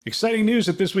Exciting news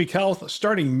at This Week Health.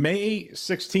 Starting May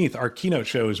 16th, our keynote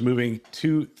show is moving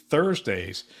to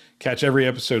Thursdays. Catch every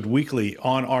episode weekly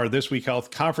on our This Week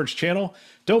Health conference channel.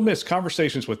 Don't miss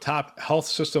conversations with top health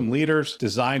system leaders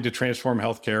designed to transform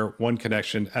healthcare one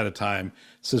connection at a time.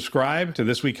 Subscribe to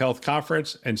This Week Health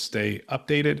conference and stay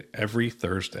updated every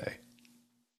Thursday.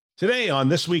 Today on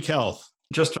This Week Health.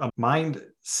 Just a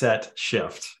mindset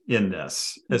shift in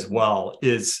this as well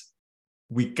is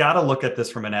we got to look at this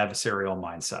from an adversarial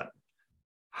mindset.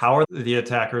 How are the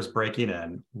attackers breaking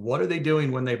in? What are they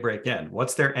doing when they break in?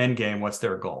 What's their end game? What's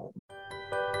their goal?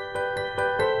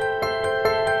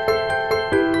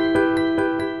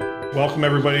 Welcome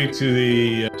everybody to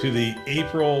the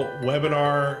April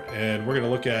webinar, and we're going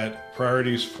to look at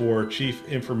priorities for Chief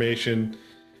Information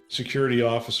Security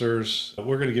Officers.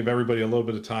 We're going to give everybody a little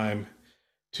bit of time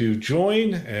to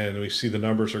join, and we see the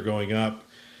numbers are going up.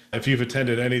 If you've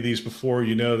attended any of these before,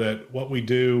 you know that what we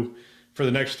do for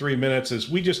the next 3 minutes is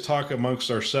we just talk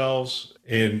amongst ourselves,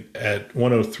 and at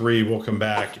 1:03 we'll come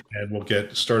back and we'll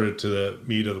get started to the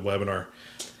meat of the webinar.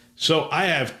 So I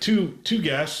have two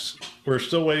guests. We're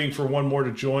still waiting for one more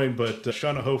to join, but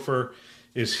Shauna Hofer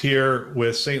is here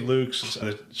with St. Luke's,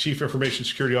 the Chief Information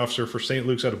Security Officer for St.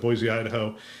 Luke's out of Boise,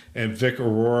 Idaho, and Vic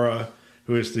Aurora,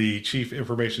 who is the Chief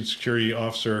Information Security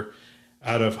Officer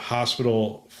out of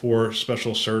Hospital for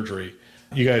Special Surgery.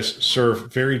 You guys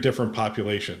serve very different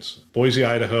populations, Boise,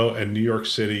 Idaho, and New York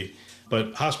City,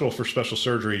 but Hospital for Special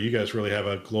Surgery, you guys really have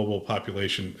a global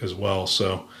population as well.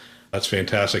 So that's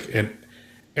fantastic. And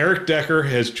Eric Decker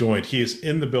has joined. He is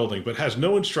in the building, but has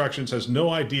no instructions, has no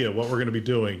idea what we're going to be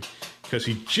doing because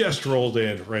he just rolled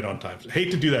in right on time. Hate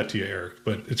to do that to you, Eric,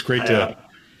 but it's great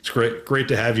great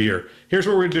to have you here. Here's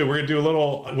what we're going to do. We're going to do a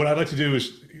little, what I'd like to do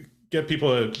is get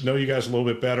people to know you guys a little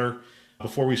bit better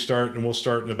before we start, and we'll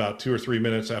start in about 2 or 3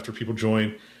 minutes after people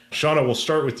join. Shauna, we'll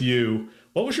start with you.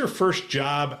 What was your first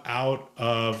job out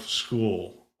of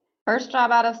school? First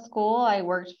job out of school, I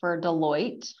worked for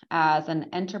Deloitte as an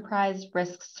enterprise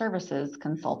risk services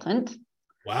consultant.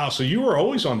 Wow, so you were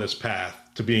always on this path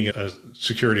to being a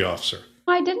security officer.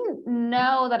 I didn't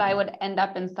know that I would end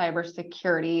up in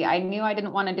cybersecurity. I knew I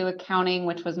didn't want to do accounting,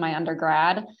 which was my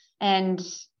undergrad, and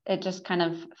it just kind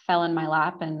of fell in my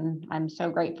lap, and I'm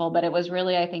so grateful. But it was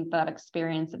really, I think, that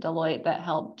experience at Deloitte that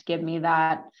helped give me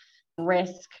that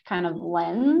risk kind of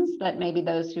lens that maybe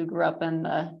those who grew up in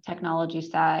the technology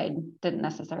side didn't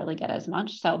necessarily get as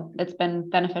much. So it's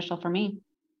been beneficial for me.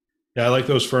 Yeah, I like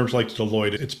those firms like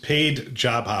Deloitte. It's paid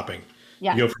job hopping.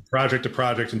 Yeah. You go from project to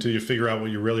project until you figure out what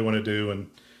you really want to do, and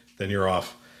then you're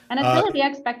off. And it's really the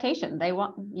expectation. They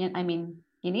want, I mean,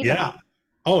 you need that.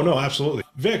 Oh, no, absolutely.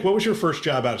 Vic, what was your first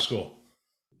job out of school?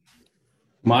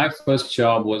 My first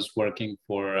job was working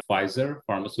for Pfizer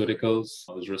Pharmaceuticals.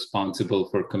 I was responsible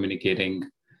for communicating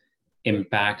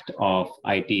impact of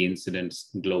IT incidents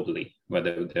globally,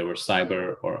 whether they were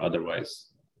cyber or otherwise.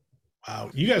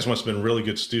 Wow, you guys must have been really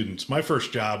good students. My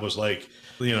first job was like,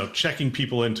 checking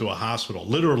people into a hospital.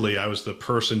 Literally, I was the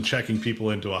person checking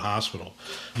people into a hospital.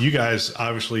 You guys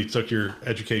obviously took your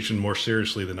education more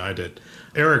seriously than I did.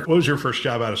 Eric, what was your first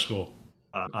job out of school?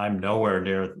 I'm nowhere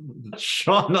near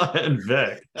Shauna and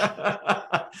Vic.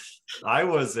 I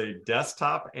was a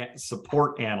desktop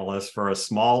support analyst for a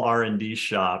small R&D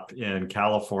shop in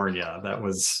California that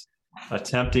was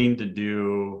attempting to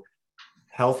do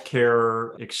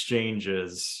healthcare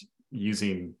exchanges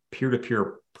using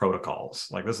peer-to-peer protocols.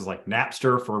 Like, this is like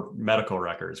Napster for medical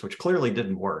records, which clearly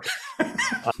didn't work.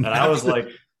 And I was like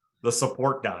the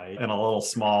support guy in a little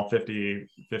small 50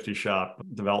 shop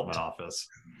development office.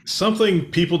 Something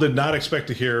people did not expect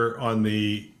to hear on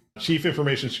the Chief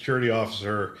Information Security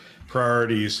Officer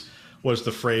priorities was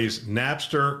the phrase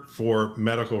Napster for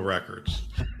medical records.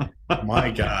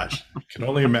 My gosh, I can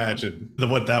only imagine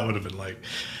what that would have been like.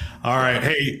 All right.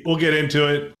 Hey, we'll get into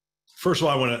it. First of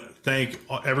all, I want to thank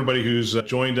everybody who's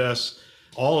joined us.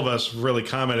 All of us really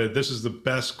commented, this is the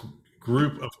best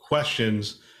group of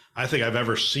questions I think I've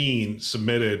ever seen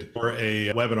submitted for a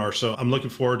webinar. So I'm looking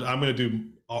forward. I'm going to do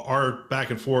our back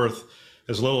and forth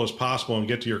as little as possible and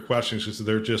get to your questions because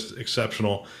they're just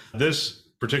exceptional. This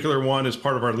particular one is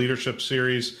part of our leadership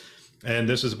series, and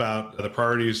this is about the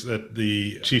priorities that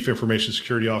the Chief Information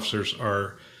Security Officers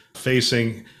are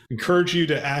facing. Encourage you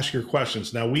to ask your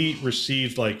questions. Now, we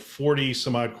received like 40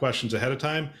 some odd questions ahead of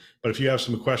time, but if you have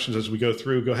some questions as we go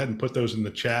through, go ahead and put those in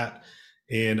the chat.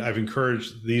 And I've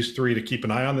encouraged these three to keep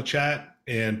an eye on the chat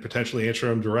and potentially answer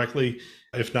them directly.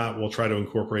 If not, we'll try to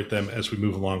incorporate them as we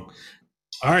move along.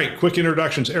 All right, quick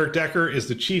introductions. Eric Decker is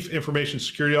the Chief Information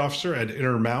Security Officer at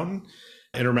Intermountain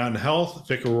Health.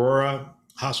 Vic Aurora,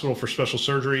 Hospital for Special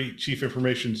Surgery, Chief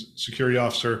Information Security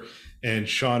Officer. and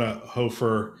Shauna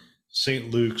Hofer,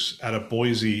 St. Luke's out of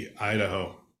Boise,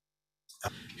 Idaho.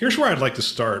 Here's where I'd like to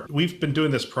start. We've been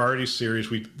doing this priority series.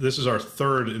 This is our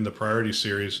third in the priority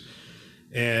series.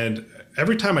 And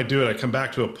every time I do it, I come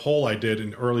back to a poll I did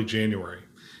in early January.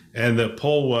 And the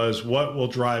poll was, what will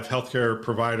drive healthcare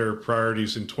provider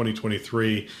priorities in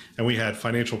 2023? And we had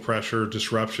financial pressure,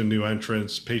 disruption, new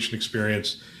entrants, patient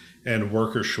experience, and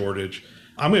worker shortage.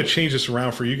 I'm going to change this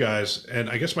around for you guys. And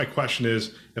I guess my question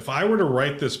is, if I were to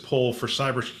write this poll for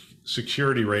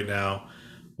cybersecurity right now,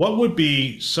 what would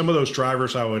be some of those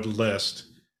drivers I would list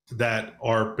that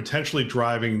are potentially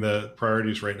driving the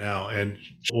priorities right now? And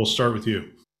we'll start with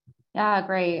you. Yeah,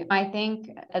 great. I think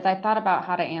as I thought about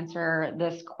how to answer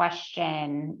this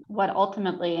question, what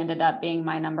ultimately ended up being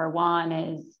my number one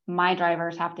is my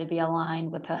drivers have to be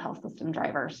aligned with the health system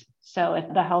drivers. So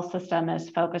if the health system is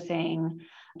focusing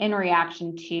in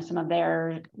reaction to some of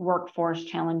their workforce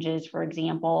challenges, for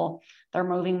example, they're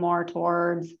moving more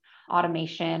towards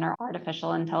automation or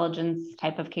artificial intelligence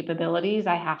type of capabilities,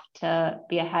 I have to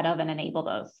be ahead of and enable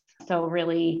those. So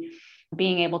really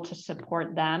being able to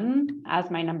support them as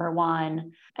my number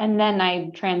one. And then I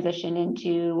transition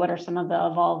into what are some of the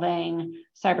evolving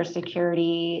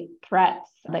cybersecurity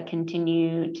threats that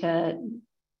continue to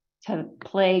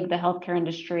plague the healthcare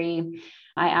industry.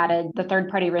 I added the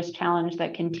third-party risk challenge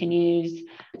that continues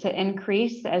to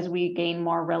increase as we gain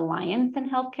more reliance in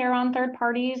healthcare on third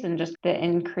parties and just the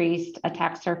increased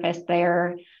attack surface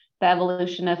there, the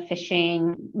evolution of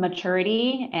phishing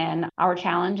maturity, and our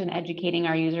challenge in educating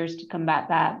our users to combat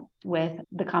that with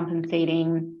the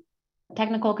compensating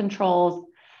technical controls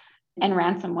and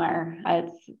ransomware.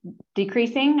 It's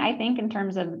decreasing, I think, in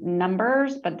terms of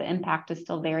numbers, but the impact is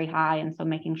still very high. And so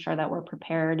making sure that we're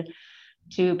prepared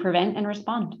to prevent and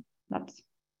respond. That's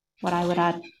what I would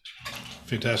add.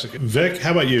 Fantastic. Vic,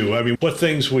 how about you? I mean, what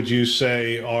things would you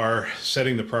say are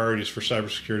setting the priorities for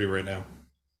cybersecurity right now?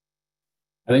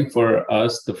 I think for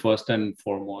us, the first and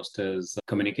foremost is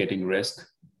communicating risk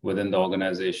within the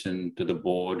organization to the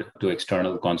board, to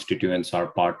external constituents, our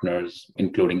partners,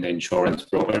 including the insurance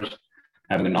brokers.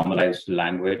 Having a normalized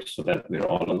language so that we're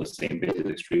all on the same page is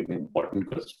extremely important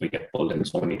because we get pulled in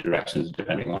so many directions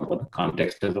depending on what the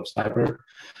context is of cyber.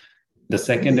 The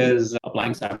second is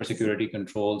applying cybersecurity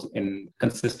controls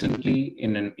consistently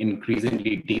in an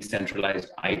increasingly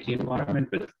decentralized IT environment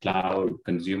with cloud,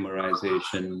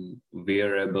 consumerization,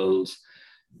 wearables.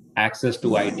 Access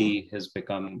to IT has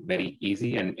become very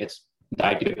easy, and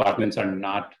the IT departments are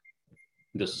not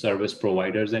the service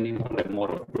providers anymore. They're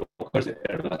more of brokers if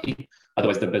they're lucky.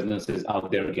 Otherwise, the business is out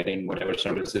there getting whatever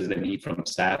services they need from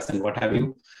SaaS and what have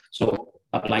you. So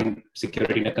applying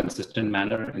security in a consistent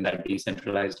manner in that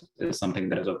decentralized is something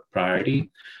that is a priority.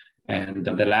 And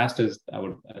the last is,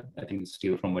 I think,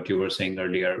 steal from what you were saying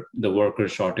earlier, the worker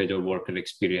shortage or worker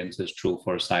experience is true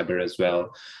for cyber as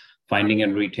well. Finding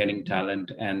and retaining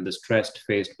talent and the stress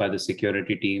faced by the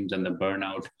security teams and the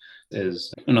burnout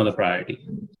is another priority.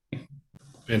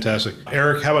 Fantastic.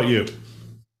 Eric, how about you?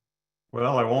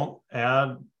 Well, I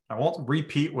won't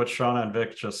repeat what Shauna and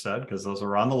Vic just said because those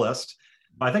are on the list.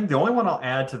 I think the only one I'll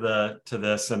add to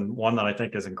this, and one that I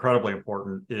think is incredibly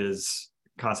important, is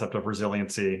concept of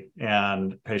resiliency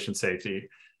and patient safety.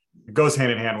 It goes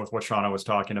hand in hand with what Shauna was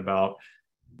talking about.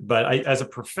 But as a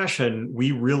profession,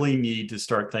 we really need to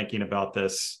start thinking about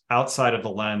this outside of the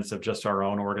lens of just our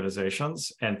own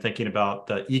organizations and thinking about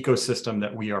the ecosystem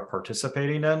that we are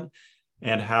participating in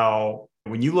and how,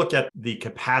 when you look at the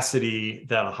capacity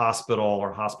that a hospital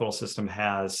or hospital system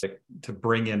has to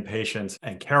bring in patients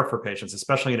and care for patients,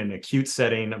 especially in an acute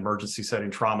setting, emergency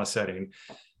setting, trauma setting,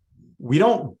 we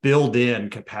don't build in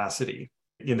capacity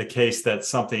in the case that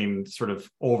something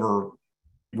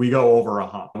we go over a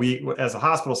hump. We, as a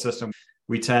hospital system,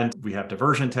 we have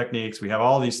diversion techniques. We have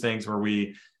all these things where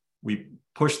we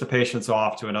push the patients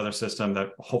off to another system that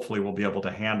hopefully will be able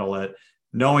to handle it,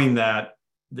 knowing that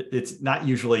it's not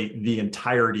usually the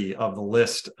entirety of the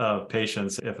list of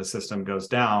patients if a system goes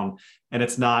down, and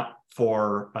it's not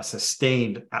for a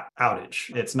sustained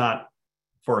outage. It's not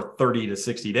for 30 to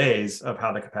 60 days of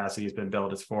how the capacity has been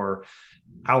built. It's for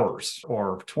hours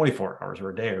or 24 hours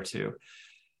or a day or two.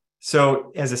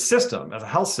 So as a system, as a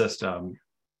health system,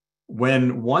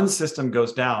 when one system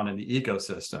goes down in the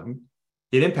ecosystem,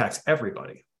 it impacts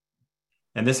everybody.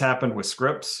 And this happened with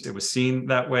Scripps. It was seen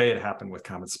that way. It happened with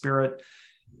Common Spirit.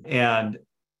 And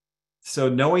so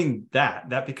knowing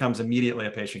that becomes immediately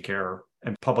a patient care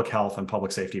and public health and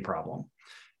public safety problem.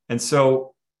 And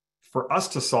so for us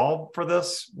to solve for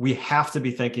this, we have to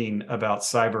be thinking about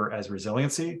cyber as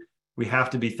resiliency. We have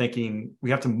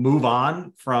to move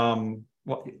on from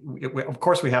well, of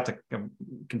course, we have to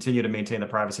continue to maintain the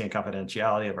privacy and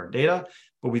confidentiality of our data,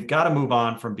 but we've got to move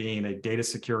on from being a data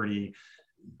security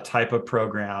type of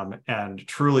program and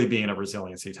truly being a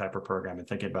resiliency type of program and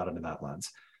thinking about it in that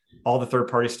lens. All the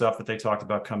third-party stuff that they talked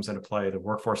about comes into play. The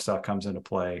workforce stuff comes into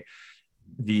play.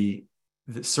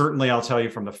 Certainly, I'll tell you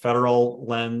from the federal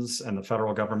lens and the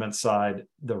federal government side,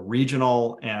 the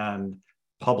regional and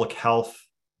public health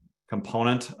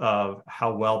component of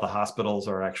how well the hospitals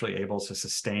are actually able to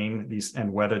sustain these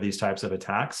and weather these types of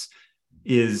attacks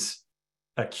is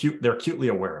acute. They're acutely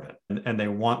aware of it, and they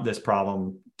want this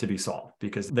problem to be solved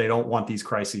because they don't want these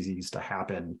crises to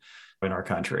happen in our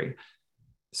country.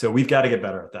 So we've got to get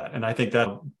better at that. And I think that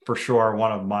for sure,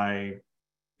 one of my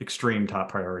extreme top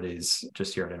priorities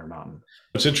just here at Intermountain.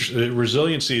 It's interesting.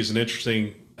 Resiliency is an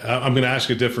interesting, I'm going to ask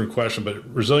a different question, but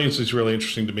resiliency is really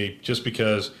interesting to me just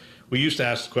because we used to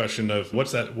ask the question of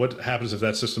what happens if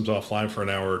that system's offline for an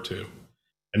hour or two?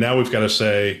 And now we've got to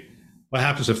say, what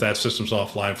happens if that system's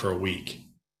offline for a week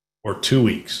or 2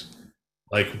 weeks?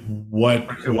 Like what?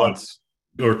 Or 2 months.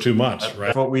 Or 2 months, right?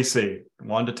 That's what we see,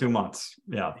 1 to 2 months.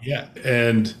 Yeah. Yeah.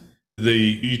 And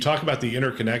you talk about the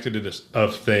interconnectedness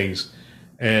of things,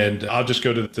 and I'll just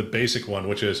go to the basic one,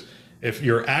 which is if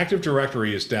your Active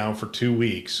Directory is down for 2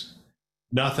 weeks,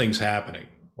 nothing's happening.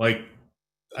 Like,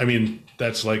 I mean,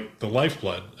 that's like the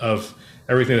lifeblood of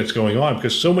everything that's going on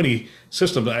because so many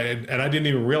systems, and I didn't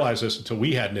even realize this until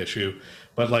we had an issue,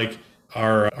 but like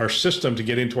our system to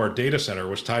get into our data center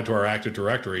was tied to our Active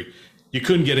Directory. You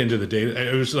couldn't get into the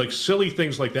data. It was like silly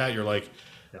things like that. You're like,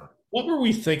 yeah. What were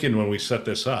we thinking when we set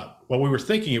this up? Well, we were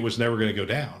thinking it was never going to go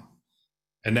down.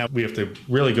 And now we have to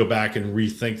really go back and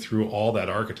rethink through all that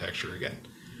architecture again.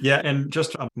 Yeah, and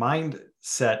just a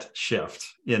mindset shift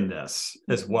in this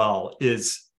as well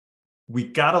is we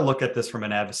got to look at this from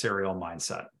an adversarial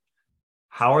mindset.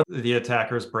 How are the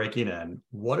attackers breaking in?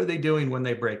 What are they doing when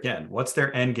they break in? What's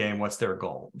their end game? What's their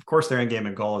goal? Of course, their end game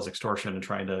and goal is extortion and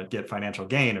trying to get financial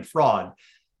gain and fraud.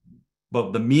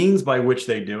 But the means by which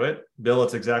they do it, Bill,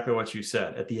 it's exactly what you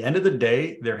said. At the end of the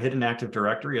day, they're hitting Active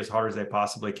Directory as hard as they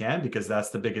possibly can because that's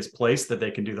the biggest place that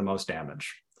they can do the most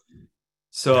damage.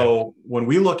 So when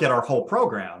we look at our whole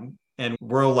program and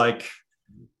we're like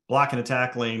blocking and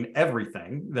tackling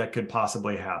everything that could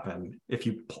possibly happen, if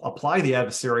you apply the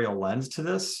adversarial lens to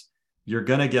this, you're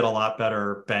going to get a lot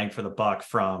better bang for the buck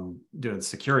from doing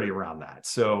security around that.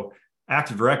 So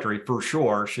Active Directory for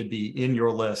sure should be in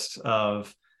your list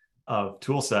of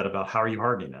tool set about how are you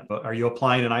hardening it. Are you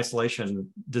applying an isolation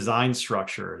design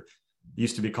structure? It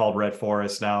used to be called Red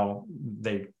Forest. Now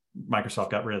Microsoft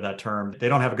got rid of that term. They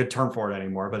don't have a good term for it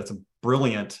anymore, but it's a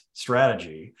brilliant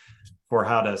strategy for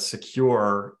how to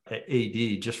secure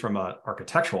AD just from an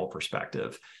architectural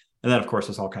perspective. And then, of course,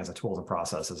 there's all kinds of tools and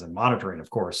processes and monitoring, of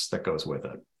course, that goes with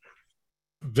it.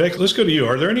 Vic, let's go to you.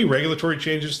 Are there any regulatory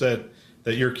changes that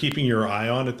you're keeping your eye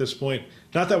on at this point?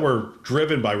 Not that we're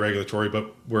driven by regulatory,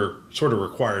 but we're sort of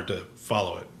required to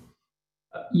follow it.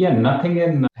 Yeah, nothing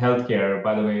in healthcare.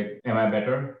 By the way, am I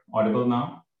better? Audible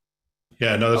now?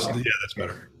 Yeah, no, that's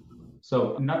better.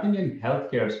 So nothing in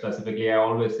healthcare specifically. I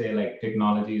always say like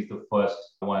technology is the first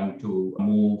one to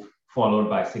move, followed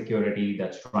by security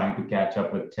that's trying to catch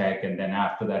up with tech. And then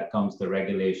after that comes the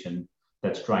regulation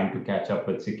that's trying to catch up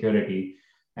with security.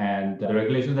 And the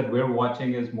regulation that we're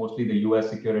watching is mostly the US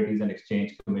Securities and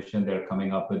Exchange Commission. They're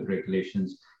coming up with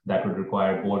regulations that would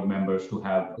require board members to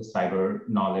have cyber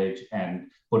knowledge and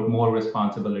put more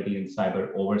responsibility in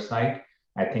cyber oversight.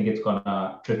 I think it's going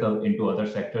to trickle into other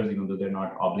sectors, even though they're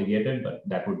not obligated, but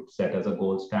that would set as a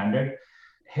gold standard.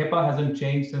 HIPAA hasn't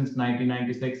changed since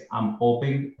 1996. I'm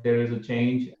hoping there is a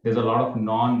change. There's a lot of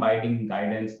non-binding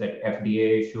guidance that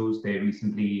FDA issues. They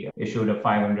recently issued a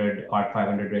Part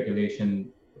 500 regulation,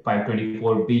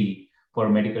 524B, for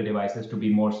medical devices to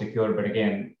be more secure. But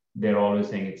again, they're always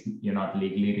saying you're not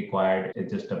legally required.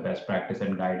 It's just a best practice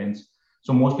and guidance.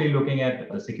 So mostly looking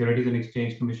at the Securities and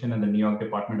Exchange Commission and the New York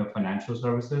Department of Financial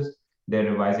Services,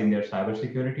 they're revising their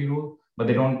cybersecurity rule, but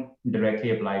they don't directly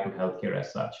apply to healthcare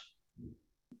as such.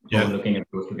 Yeah. So we're looking at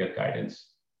those to get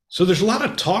guidance. So there's a lot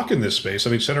of talk in this space. I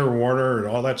mean, Senator Warner and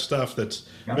all that stuff I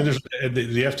mean, there's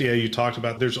the FDA you talked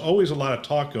about, there's always a lot of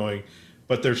talk going,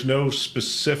 but there's no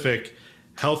specific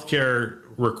healthcare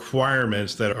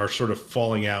requirements that are sort of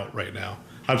falling out right now.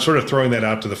 I'm sort of throwing that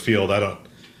out to the field.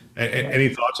 Any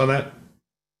thoughts on that?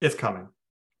 It's coming.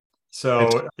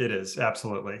 So it is,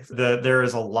 absolutely. There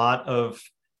is a lot of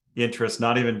interest,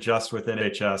 not even just within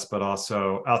HHS, but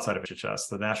also outside of HHS.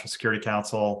 The National Security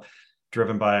Council,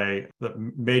 driven by the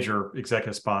major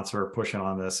executive sponsor pushing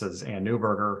on this, is Ann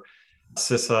Neuberger.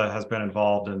 CISA has been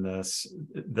involved in this,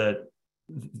 that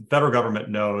federal government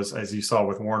knows, as you saw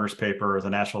with Warner's paper, the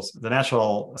national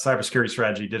cybersecurity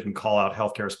strategy didn't call out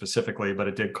healthcare specifically, but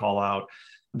it did call out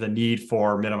the need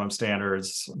for minimum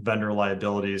standards, vendor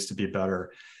liabilities to be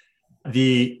better.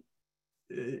 This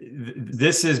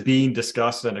is being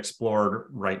discussed and explored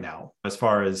right now as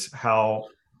far as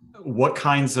what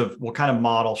kind of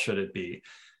model should it be.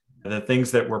 The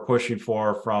things that we're pushing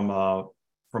for from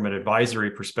an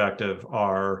advisory perspective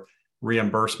are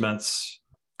reimbursements,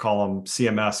 call them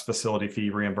CMS, facility fee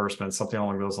reimbursements, something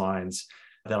along those lines,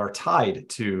 that are tied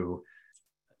to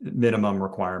minimum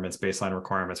requirements, baseline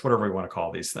requirements, whatever we want to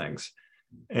call these things.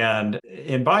 And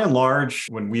by and large,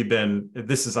 when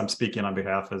I'm speaking on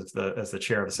behalf as the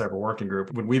chair of the cyber working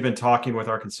group, when we've been talking with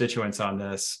our constituents on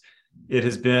this, it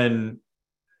hasn't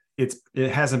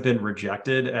been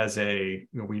rejected as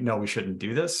we know we shouldn't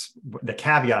do this. The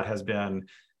caveat has been,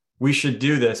 we should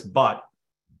do this, but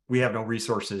we have no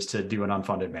resources to do an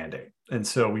unfunded mandate. And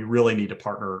so we really need to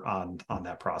partner on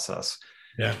that process.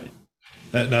 Yeah.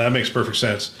 That makes perfect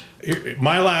sense.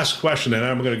 My last question, and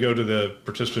I'm going to go to the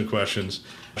participant questions.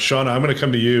 Shauna, I'm going to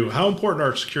come to you. How important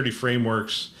are security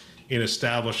frameworks in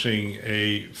establishing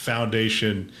a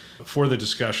foundation for the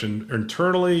discussion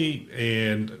internally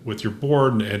and with your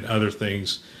board and other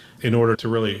things in order to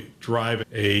really drive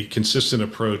a consistent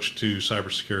approach to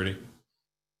cybersecurity?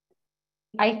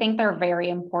 I think they're very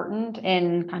important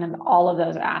in kind of all of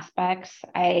those aspects.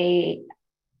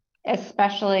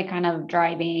 Especially kind of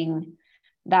driving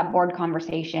that board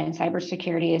conversation.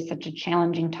 Cybersecurity is such a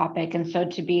challenging topic. And so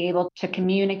to be able to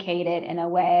communicate it in a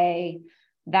way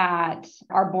that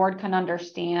our board can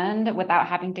understand without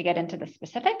having to get into the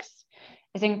specifics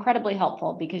is incredibly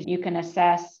helpful, because you can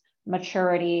assess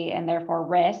maturity and therefore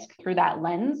risk through that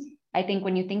lens. I think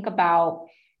when you think about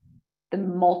the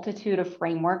multitude of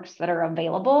frameworks that are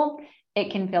available,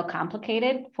 it can feel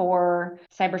complicated for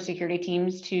cybersecurity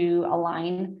teams to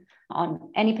align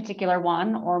on any particular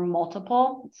one or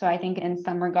multiple. So I think in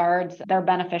some regards, they're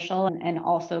beneficial and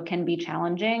also can be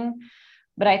challenging.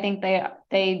 But I think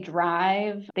they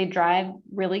drive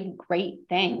really great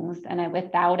things. And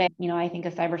without it, I think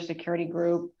a cybersecurity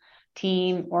group,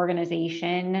 team,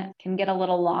 organization can get a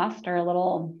little lost or a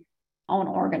little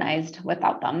unorganized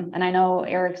without them. And I know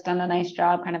Eric's done a nice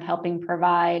job kind of helping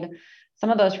provide some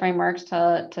of those frameworks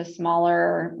to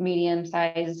smaller,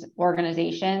 medium-sized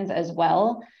organizations as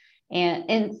well, and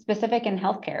in specific in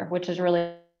healthcare, which is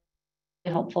really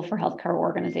helpful for healthcare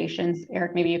organizations.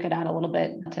 Eric, maybe you could add a little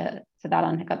bit to that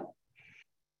on Hiccup.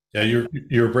 Yeah,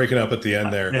 you're breaking up at the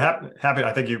end there. Yeah, happy.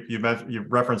 I think you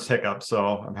referenced Hiccup,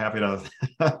 so I'm happy to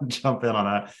jump in on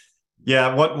that.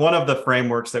 Yeah, one of the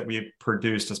frameworks that we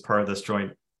produced as part of this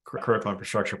joint critical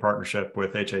infrastructure partnership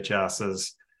with HHS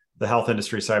is the Health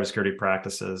Industry Cybersecurity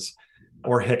Practices,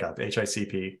 or HICCUP,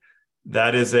 HICP.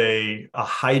 That is a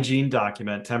hygiene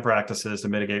document, 10 practices to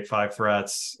mitigate 5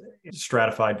 threats,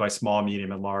 stratified by small,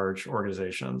 medium, and large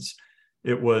organizations.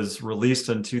 It was released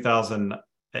in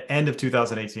end of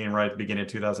 2018, right at the beginning of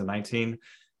 2019.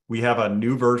 We have a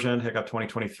new version, HICCUP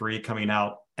 2023, coming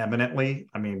out imminently.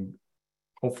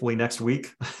 Hopefully next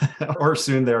week or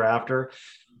soon thereafter.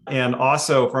 And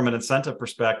also from an incentive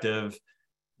perspective,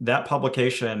 that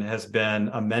publication has been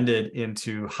amended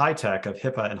into high-tech of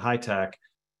HIPAA and high-tech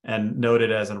and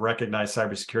noted as a recognized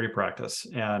cybersecurity practice.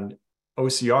 And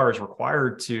OCR is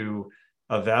required to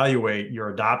evaluate your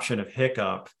adoption of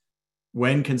HICCUP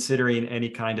when considering any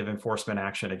kind of enforcement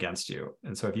action against you.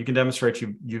 And so if you can demonstrate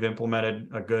you've implemented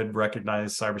a good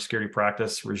recognized cybersecurity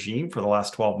practice regime for the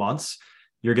last 12 months,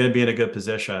 you're going to be in a good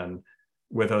position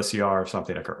with OCR if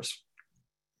something occurs.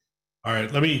 All right,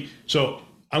 so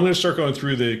I'm going to start going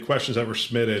through the questions that were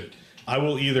submitted.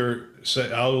 I'll either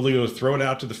throw it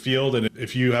out to the field, and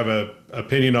if you have an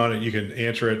opinion on it, you can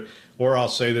answer it, or I'll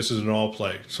say this is an all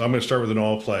play. So I'm going to start with an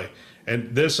all play.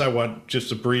 And this, I want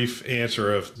just a brief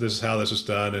answer of this is how this is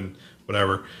done and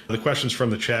whatever. The questions from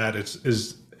the chat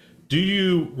is do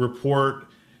you report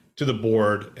to the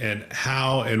board, and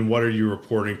how and what are you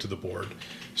reporting to the board?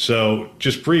 So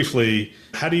just briefly,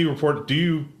 how do you report? Do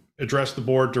you address the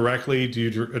board directly? Do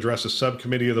you address a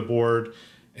subcommittee of the board?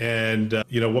 And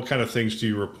what kind of things do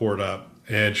you report up?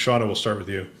 And Shauna, we'll start with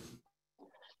you.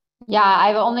 Yeah,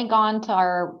 I've only gone to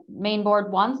our main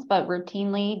board once, but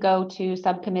routinely go to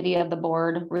subcommittee of the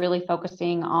board, really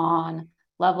focusing on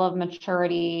level of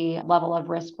maturity, level of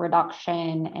risk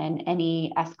reduction, and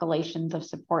any escalations of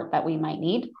support that we might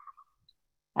need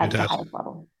at the highest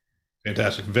level.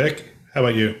 Fantastic. Vic, how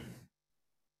about you?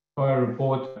 I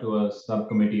report to a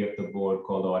subcommittee of the board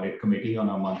called the Audit Committee on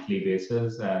a monthly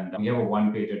basis. And we have a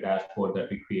one-pager dashboard that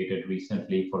we created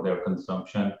recently for their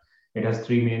consumption. It has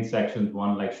three main sections.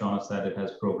 One, like Shauna said, it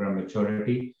has program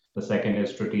maturity. The second is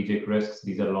strategic risks.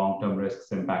 These are long-term risks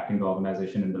impacting the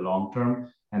organization in the long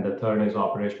term. And the third is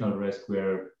operational risk,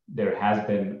 where there has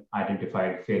been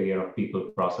identified failure of people,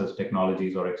 process,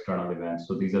 technologies, or external events.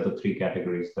 So these are the three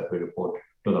categories that we report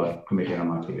to the committee on a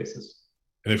monthly basis.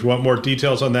 And if you want more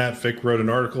details on that, Vic wrote an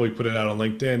article. He put it out on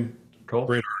LinkedIn. Cool.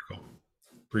 Great article.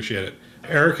 Appreciate it.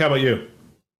 Eric, how about you?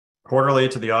 Quarterly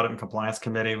to the Audit and Compliance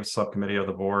Committee with subcommittee of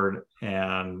the board,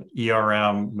 and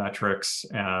ERM, metrics,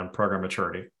 and program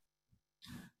maturity.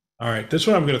 All right, this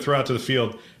one I'm going to throw out to the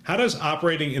field. How does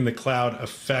operating in the cloud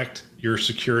affect your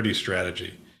security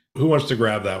strategy? Who wants to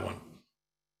grab that one?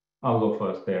 I'll go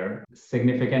first there.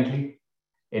 Significantly,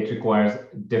 it requires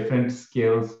different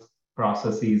skills,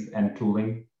 processes, and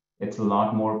tooling. It's a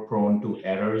lot more prone to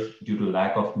errors due to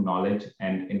lack of knowledge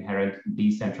and inherent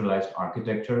decentralized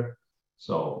architecture.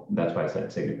 So that's why I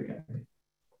said significantly.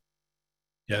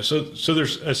 Yeah, so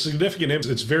there's a significant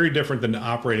impact. It's very different than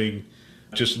operating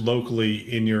just locally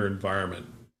in your environment.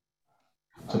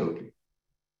 Absolutely.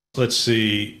 Let's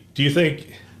see.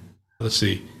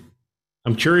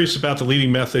 I'm curious about the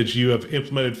leading methods you have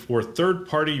implemented for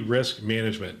third-party risk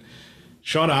management.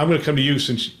 Shauna, I'm going to come to you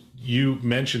since you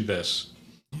mentioned this.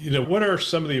 What are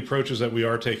some of the approaches that we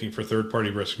are taking for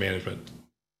third-party risk management?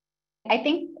 I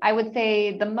think I would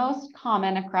say the most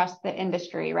common across the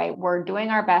industry, right? We're doing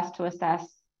our best to assess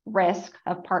risk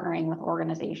of partnering with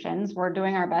organizations. We're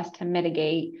doing our best to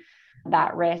mitigate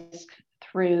that risk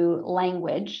through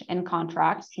language and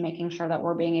contracts, making sure that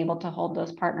we're being able to hold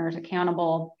those partners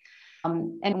accountable.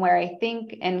 And where I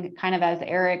think, and kind of as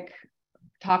Eric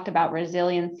talked about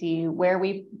resiliency, where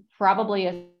we probably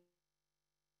as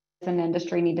an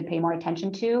industry need to pay more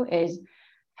attention to is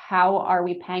how are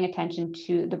we paying attention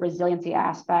to the resiliency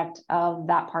aspect of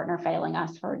that partner failing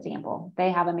us, for example.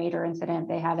 They have a major incident,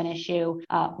 they have an issue.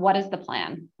 What is the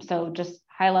plan? So just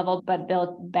high level, but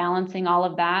balancing all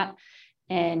of that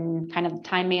and kind of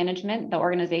time management. The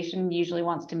organization usually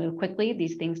wants to move quickly.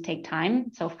 These things take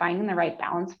time. So finding the right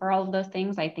balance for all of those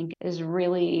things, I think, is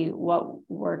really what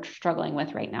we're struggling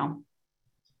with right now.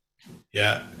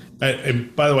 Yeah.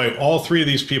 And by the way, all three of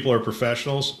these people are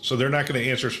professionals, so they're not going to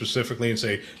answer specifically and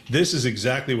say, this is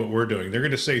exactly what we're doing. They're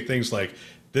going to say things like,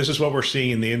 this is what we're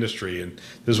seeing in the industry, and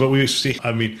this is what we see.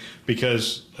 I mean,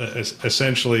 because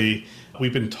essentially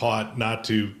we've been taught not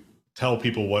to tell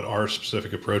people what our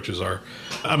specific approaches are.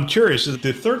 I'm curious,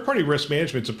 the third-party risk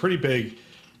management is a pretty big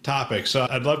topic, so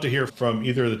I'd love to hear from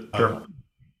either of the... Sure.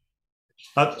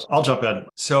 I'll jump in.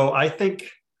 So I think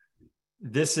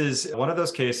this is one of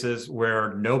those cases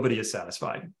where nobody is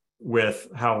satisfied with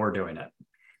how we're doing it.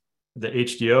 The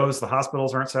HDOs, the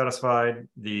hospitals aren't satisfied.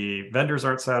 The vendors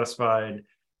aren't satisfied.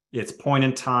 It's point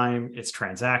in time. It's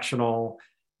transactional.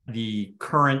 The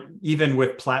current, even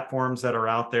with platforms that are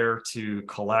out there to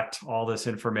collect all this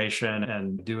information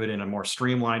and do it in a more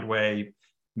streamlined way,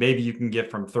 maybe you can get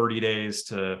from 30 days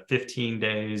to 15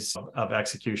 days of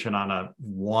execution on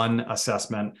one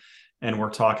assessment. And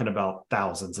we're talking about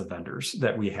thousands of vendors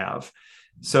that we have.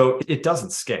 So it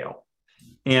doesn't scale.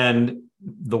 And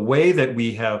the way that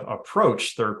we have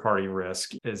approached third-party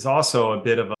risk is also a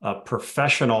bit of a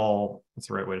professional, what's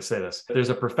the right way to say this? There's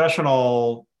a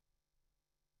professional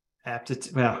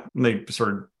aptitude, well, let me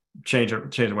sort of change the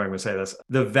way I'm going to say this.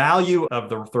 The value of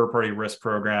the third-party risk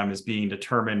program is being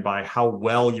determined by how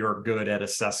well you're good at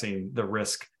assessing the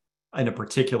risk in a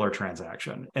particular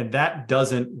transaction. And that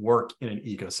doesn't work in an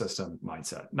ecosystem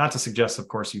mindset. Not to suggest, of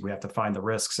course, we have to find the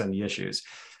risks and the issues.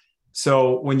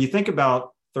 So when you think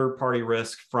about third-party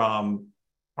risk from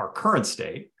our current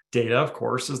state, data, of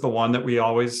course, is the one that we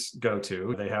always go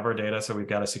to. They have our data, so we've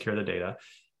got to secure the data.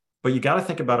 But you got to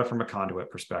think about it from a conduit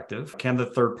perspective. Can the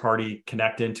third party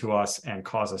connect into us and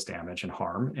cause us damage and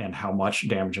harm? And how much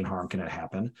damage and harm can it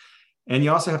happen? And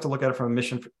you also have to look at it from a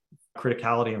mission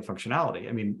criticality and functionality.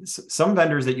 I mean, some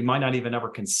vendors that you might not even ever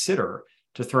consider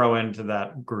to throw into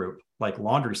that group, like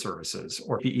laundry services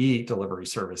or PE delivery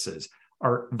services,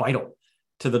 are vital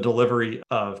to the delivery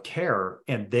of care,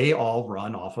 and they all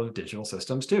run off of digital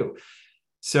systems too.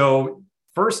 So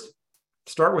first,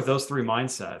 start with those three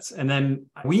mindsets. And then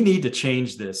we need to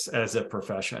change this as a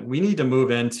profession. We need to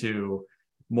move into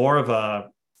more of a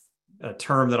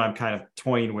term that I'm kind of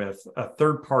toying with, a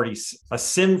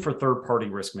SIM for third-party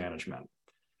risk management.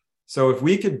 So if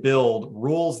we could build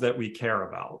rules that we care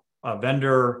about, a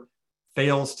vendor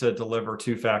fails to deliver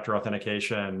two-factor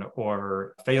authentication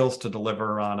or fails to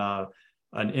deliver on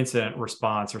an incident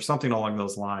response or something along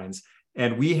those lines,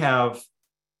 and we have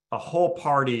a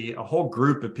whole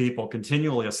group of people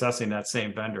continually assessing that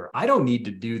same vendor, I don't need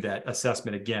to do that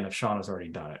assessment again if Sean has already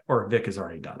done it or if Vic has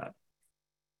already done it.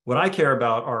 What I care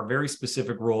about are very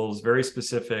specific roles, very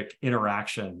specific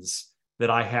interactions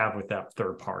that I have with that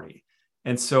third party.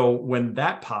 And so when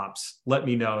that pops, let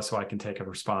me know so I can take a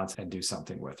response and do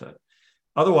something with it.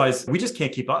 Otherwise, we just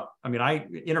can't keep up. I mean,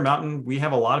 Intermountain, we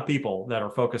have a lot of people that are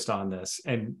focused on this,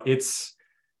 and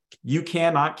you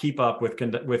cannot keep up with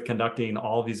conducting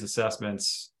all these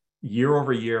assessments year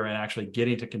over year and actually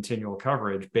getting to continual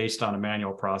coverage based on a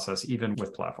manual process, even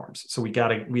with platforms. So we've got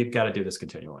to do this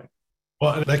continually.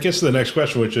 Well, that gets to the next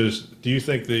question, which is, do you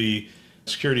think the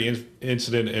security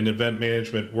incident and event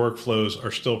management workflows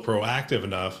are still proactive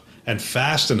enough and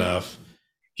fast enough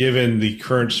given the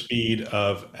current speed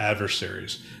of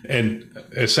adversaries? And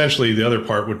essentially, the other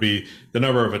part would be the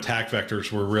number of attack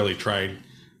vectors we're really trying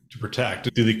to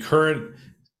protect. Do the current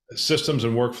systems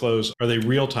and workflows, are they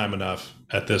real-time enough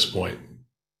at this point?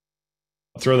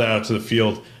 I'll throw that out to the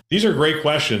field. These are great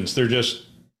questions.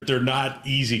 They're not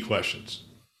easy questions.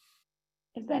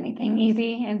 Is anything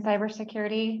easy in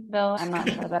cybersecurity, Bill? I'm not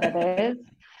sure that it is.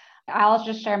 I'll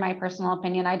just share my personal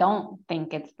opinion. I don't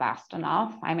think it's fast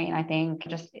enough. I mean, I think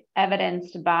just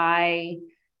evidenced by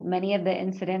many of the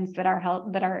incidents that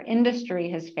our industry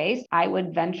has faced, I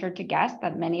would venture to guess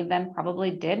that many of them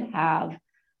probably did have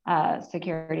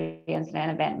security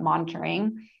incident event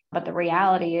monitoring. But the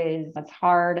reality is it's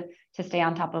hard to stay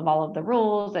on top of all of the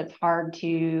rules. It's hard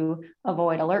to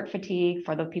avoid alert fatigue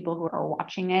for the people who are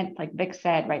watching it. Like Vic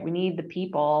said, right, we need the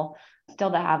people still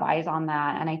to have eyes on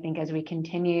that. And I think as we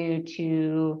continue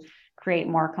to create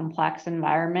more complex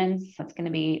environments, it's going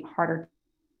to be harder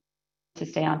to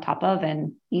stay on top of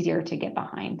and easier to get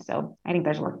behind. So I think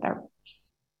there's work there.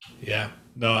 Yeah,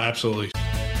 no, absolutely.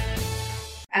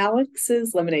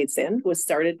 Alex's lemonade stand was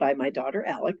started by my daughter,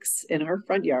 Alex, in her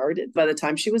front yard. By the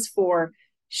time she was 4,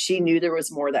 she knew there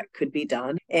was more that could be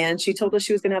done. And she told us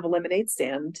she was going to have a lemonade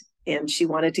stand and she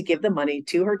wanted to give the money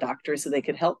to her doctor so they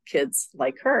could help kids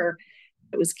like her.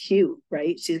 It was cute,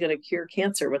 right? She's going to cure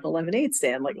cancer with a lemonade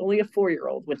stand. Like only a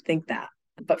 4-year-old would think that.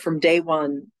 But from day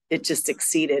one, it just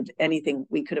exceeded anything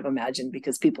we could have imagined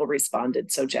because people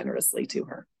responded so generously to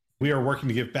her. We are working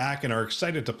to give back and are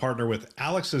excited to partner with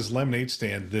Alex's Lemonade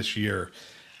Stand this year.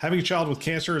 Having a child with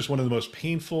cancer is one of the most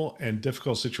painful and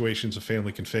difficult situations a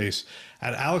family can face.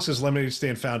 At Alex's Lemonade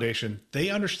Stand Foundation,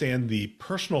 they understand the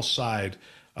personal side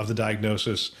of the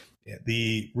diagnosis,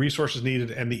 the resources needed,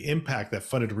 and the impact that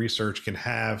funded research can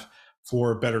have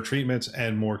for better treatments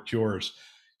and more cures.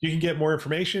 You can get more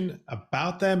information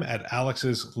about them at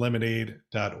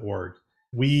alexslemonade.org.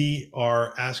 We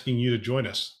are asking you to join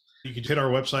us. You can hit our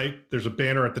website. There's a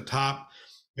banner at the top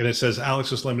and it says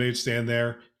Alex's Lemonade Stand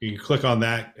there. You can click on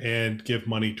that and give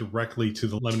money directly to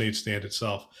the lemonade stand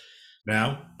itself.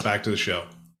 Now, back to the show.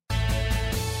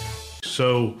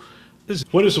 So,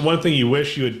 what is the one thing you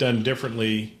wish you had done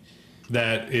differently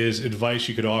that is advice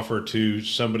you could offer to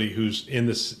somebody who's in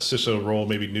the CISO role,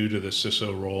 maybe new to the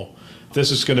CISO role? This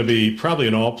is going to be probably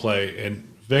an all play. And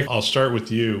Vic, I'll start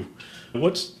with you.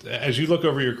 As you look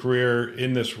over your career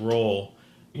in this role,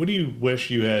 what do you wish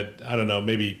you had, I don't know,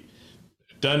 maybe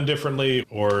done differently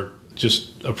or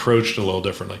just approached a little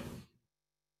differently?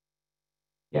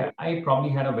 Yeah, I probably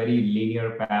had a very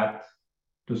linear path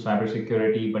to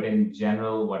cybersecurity, but in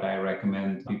general, what I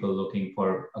recommend people looking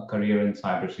for a career in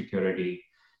cybersecurity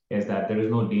is that there is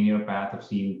no linear path of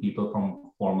seeing people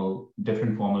from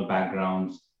different formal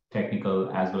backgrounds,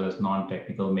 technical as well as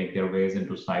non-technical, make their ways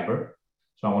into cyber.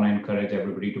 So I want to encourage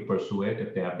everybody to pursue it.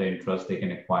 If they have the interest, they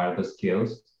can acquire the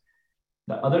skills.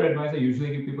 The other advice I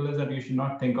usually give people is that you should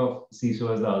not think of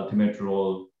CISO as the ultimate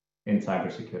role in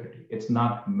cybersecurity. It's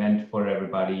not meant for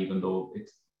everybody, even though it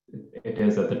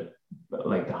is at the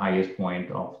highest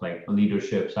point of like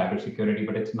leadership cybersecurity,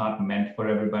 but it's not meant for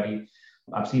everybody.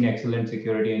 I've seen excellent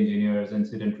security engineers,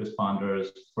 incident responders,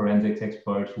 forensics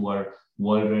experts who are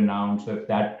world-renowned. So if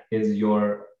that is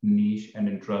your niche and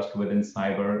interest within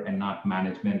cyber and not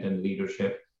management and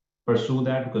leadership, pursue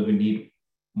that because we need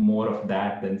more of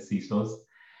that than CISOs.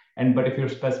 But if you're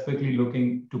specifically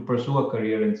looking to pursue a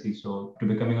career in CISO, to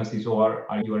becoming a CISO or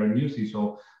you are a new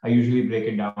CISO, I usually break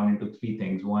it down into 3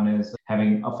 things. One is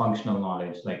having a functional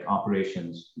knowledge like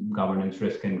operations, governance,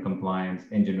 risk and compliance,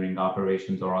 engineering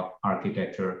operations or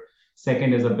architecture.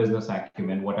 Second is a business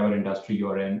acumen, whatever industry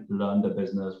you're in, learn the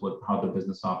business, how the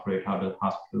business operates, how does the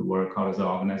hospital work, how does the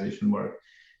organization work.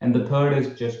 And the third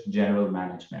is just general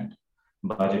management,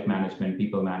 budget management,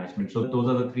 people management. So those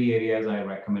are the 3 areas I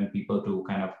recommend people to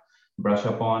kind of brush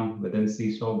up on within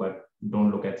CISO, but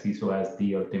don't look at CISO as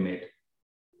the ultimate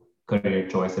career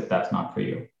choice if that's not for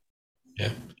you.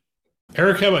 Yeah.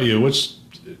 Eric, how about you? What's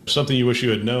something you wish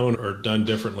you had known or done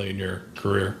differently in your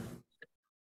career?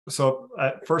 So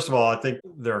first of all, I think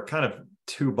there are kind of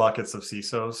two buckets of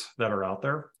CISOs that are out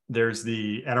there. There's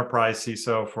the enterprise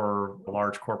CISO for a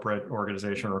large corporate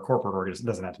organization, or a corporate organization,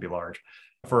 doesn't have to be large,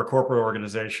 for a corporate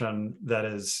organization that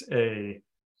is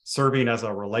serving as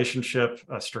a relationship,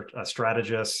 a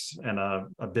strategist, and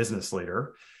a business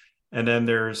leader. And then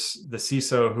there's the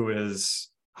CISO who is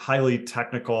highly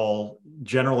technical,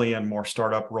 generally in more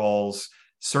startup roles,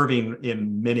 serving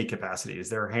in many capacities.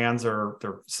 Their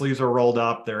sleeves are rolled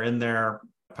up, they're in there,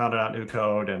 pounding out new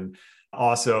code, and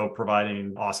also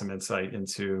providing awesome insight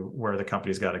into where the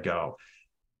company's got to go.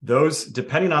 Those,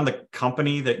 depending on the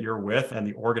company that you're with and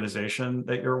the organization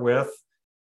that you're with,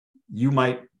 you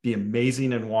might be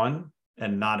amazing in one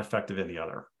and not effective in the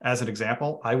other. As an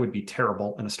example, I would be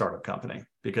terrible in a startup company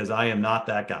because I am not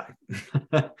that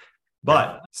guy.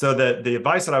 But so the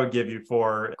advice that I would give you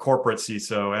for corporate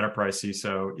CISO, enterprise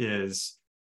CISO is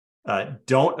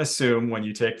don't assume when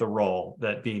you take the role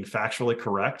that being factually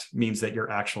correct means that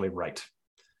you're actually right.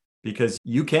 Because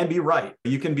you can be right.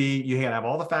 You can have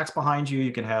all the facts behind you.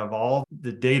 You can have all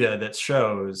the data that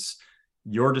shows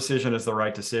your decision is the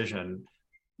right decision,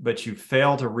 but you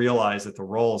fail to realize that the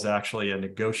role is actually a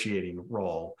negotiating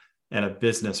role and a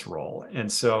business role.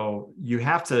 And so you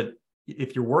have to,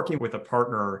 if you're working with a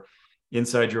partner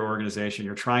inside your organization,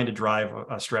 you're trying to drive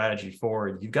a strategy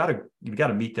forward, you've got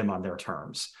to meet them on their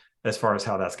terms as far as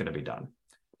how that's going to be done.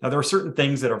 Now, there are certain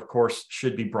things that, of course,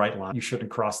 should be bright line. You shouldn't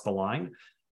cross the line.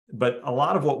 But a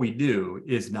lot of what we do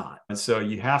is not. And so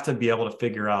you have to be able to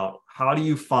figure out how do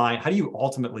you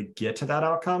ultimately get to that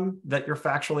outcome that you're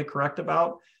factually correct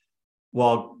about,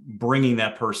 while bringing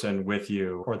that person with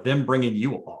you or them bringing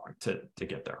you along to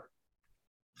get there.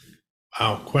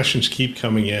 Wow, questions keep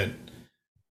coming in.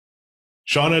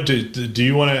 Shauna, do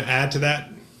you want to add to that?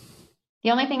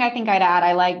 The only thing I think I'd add,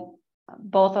 I like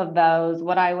both of those.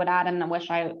 What I would add, and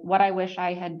what I wish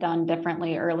I had done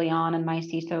differently early on in my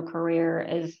CISO career,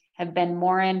 is have been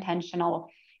more intentional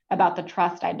about the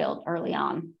trust I built early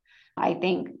on. I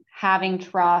think having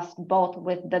trust both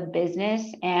with the business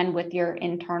and with your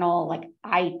internal like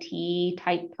IT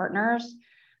type partners,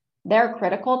 they're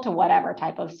critical to whatever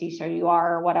type of CISO you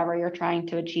are or whatever you're trying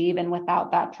to achieve. And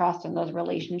without that trust and those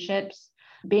relationships,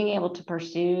 being able to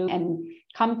pursue and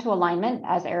come to alignment,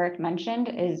 as Eric mentioned,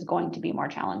 is going to be more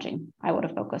challenging. I would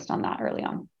have focused on that early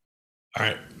on. All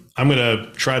right. I'm going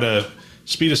to try to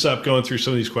speed us up going through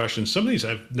some of these questions. Some of these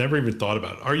I've never even thought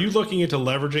about. Are you looking into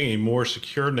leveraging a more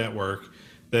secure network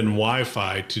than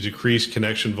Wi-Fi to decrease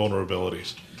connection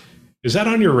vulnerabilities? Is that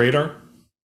on your radar?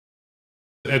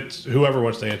 It's whoever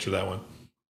wants to answer that one.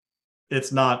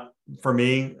 It's not for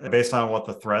me, based on what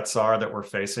the threats are that we're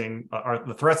facing.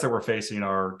 The threats that we're facing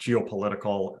are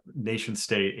geopolitical, nation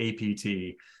state,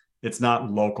 APT. It's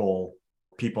not local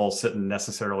people sitting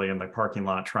necessarily in the parking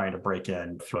lot trying to break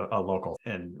in through a local.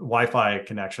 And Wi-Fi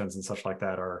connections and such like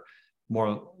that are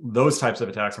more, those types of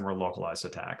attacks are more localized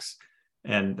attacks.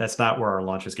 And that's not where our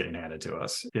lunch is getting handed to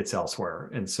us. It's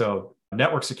elsewhere. And so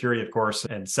network security, of course,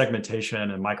 and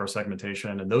segmentation and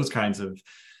micro-segmentation and those kinds of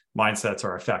mindsets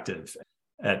are effective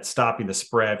at stopping the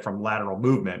spread from lateral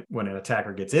movement when an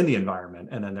attacker gets in the environment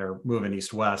and then they're moving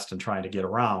east-west and trying to get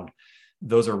around.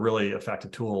 Those are really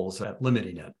effective tools at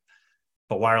limiting it.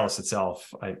 But wireless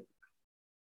itself,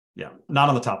 not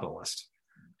on the top of the list.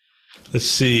 Let's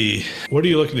see. What are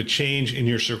you looking to change in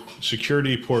your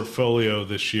security portfolio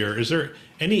this year? Is there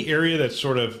any area that's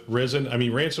sort of risen? I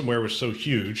mean, ransomware was so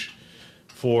huge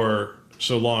for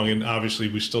so long, and obviously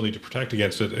we still need to protect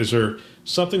against it. Is there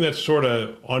something that's sort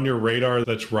of on your radar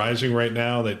that's rising right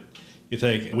now that you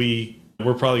think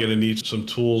we're probably going to need some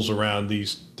tools around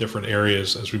these different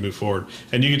areas as we move forward?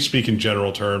 And you can speak in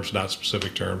general terms, not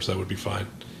specific terms. That would be fine.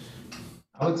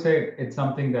 I would say it's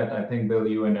something that I think, Bill,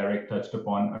 you and Eric touched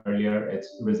upon earlier.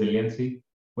 It's resiliency.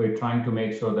 We're trying to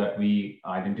make sure that we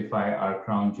identify our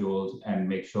crown jewels and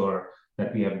make sure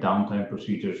that we have downtime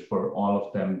procedures for all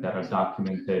of them that are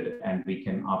documented and we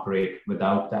can operate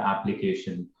without the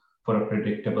application for a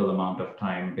predictable amount of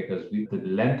time, because the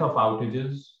length of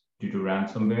outages due to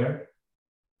ransomware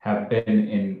have been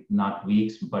in not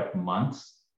weeks, but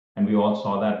months. And we all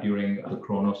saw that during the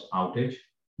Kronos outage,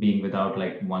 being without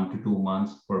like 1 to 2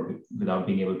 months without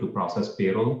being able to process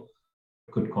payroll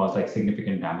could cause like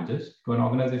significant damages to an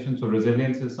organization. So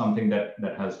resilience is something that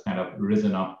has kind of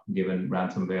risen up given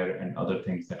ransomware and other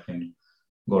things that can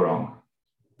go wrong.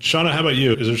 Shauna, how about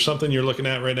you? Is there something you're looking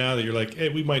at right now that you're like, hey,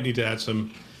 we might need to add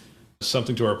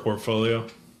something to our portfolio?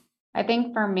 I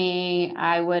think for me,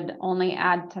 I would only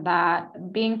add to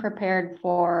that being prepared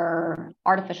for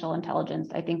artificial intelligence.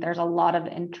 I think there's a lot of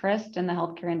interest in the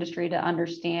healthcare industry to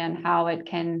understand how it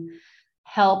can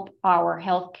help our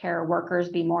healthcare workers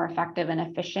be more effective and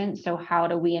efficient. So how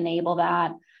do we enable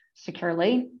that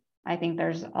securely? I think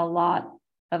there's a lot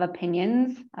of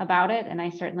opinions about it, and I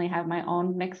certainly have my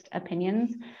own mixed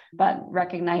opinions, but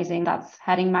recognizing that's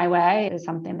heading my way is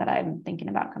something that I'm thinking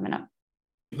about coming up.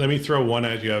 Let me throw one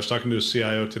at you. I was talking to a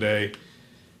CIO today,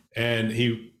 and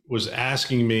he was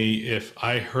asking me if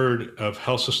I heard of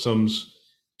health systems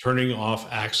turning off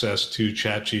access to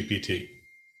ChatGPT.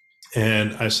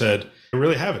 And I said, I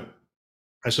really haven't.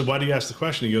 I said, why do you ask the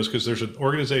question? He goes, because there's an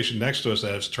organization next to us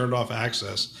that has turned off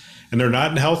access, and they're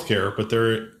not in healthcare, but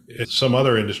they're in some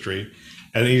other industry.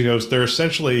 And he goes, they're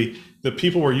essentially, the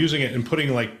people were using it and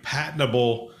putting like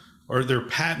patentable, or their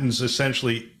patents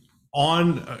essentially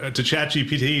on to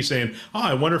ChatGPT saying, oh,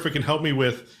 I wonder if it can help me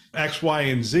with X, Y,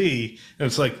 and Z. And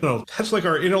it's like, no, that's like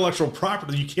our intellectual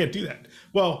property. You can't do that.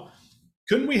 Well,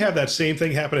 couldn't we have that same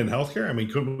thing happen in healthcare? I mean,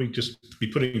 couldn't we just be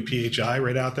putting PHI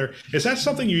right out there? Is that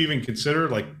something you even consider,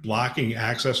 like blocking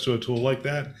access to a tool like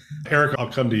that? Eric,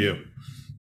 I'll come to you.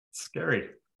 Scary.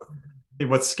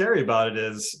 What's scary about it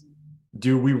is,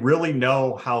 do we really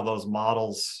know how those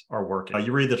models are working?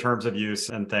 You read the terms of use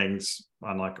and things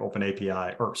on like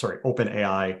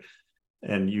OpenAI,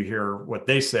 and you hear what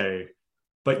they say,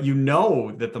 but you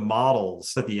know that the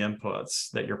models, that the inputs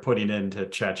that you're putting into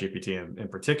ChatGPT in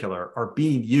particular are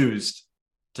being used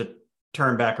to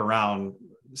turn back around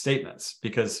statements,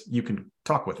 because you can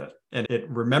talk with it and it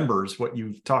remembers what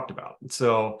you've talked about.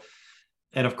 So,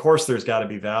 and of course, there's got to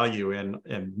be value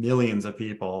in millions of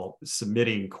people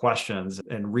submitting questions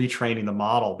and retraining the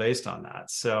model based on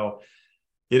that. So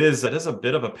it is a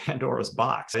bit of a Pandora's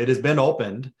box. It has been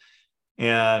opened,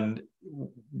 and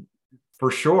for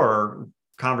sure,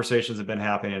 conversations have been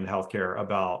happening in healthcare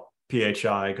about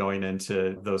PHI going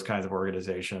into those kinds of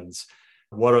organizations.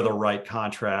 What are the right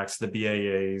contracts, the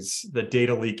BAAs, the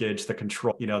data leakage, the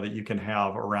control, that you can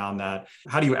have around that?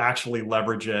 How do you actually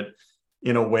leverage it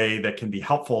in a way that can be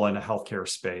helpful in a healthcare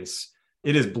space?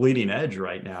 It is bleeding edge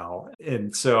right now.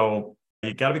 And so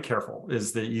you got to be careful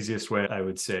is the easiest way I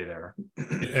would say there.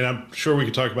 And I'm sure we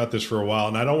could talk about this for a while,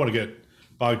 and I don't want to get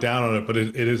bogged down on it, but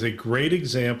it is a great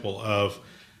example of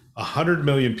 100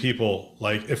 million people,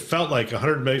 like it felt like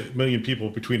 100 million people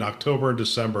between October and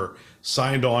December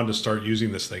signed on to start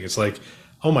using this thing. It's like,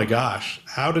 oh my gosh,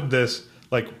 how did this,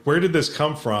 like, where did this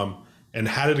come from? And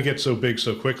how did it get so big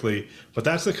so quickly? But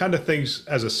that's the kind of things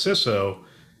as a CISO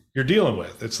you're dealing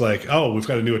with. It's like, oh, we've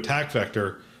got a new attack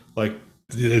vector. Like,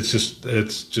 it's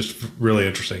just really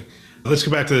interesting. Let's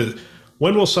go back to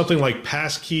when will something like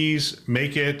passkeys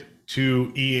make it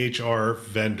to EHR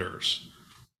vendors?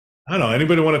 I don't know.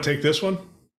 Anybody want to take this one?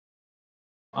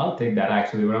 I'll take that.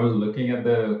 Actually, when I was looking at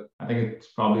I think it's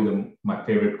probably my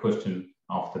favorite question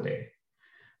of the day.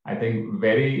 I think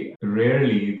very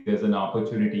rarely there's an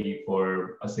opportunity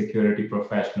for a security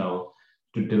professional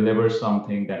to deliver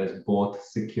something that is both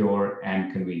secure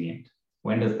and convenient.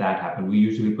 When does that happen? We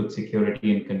usually put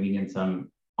security and convenience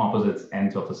on opposite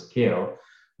ends of a scale.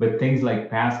 With things like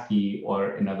passkey,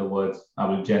 or in other words, I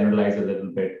will generalize a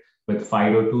little bit, with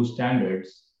 502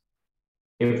 standards,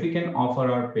 if we can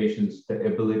offer our patients the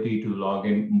ability to log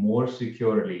in more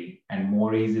securely and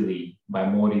more easily, by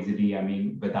more easily, I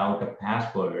mean without a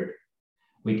password,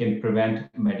 we can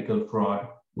prevent medical fraud,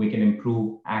 we can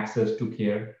improve access to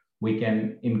care, we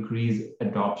can increase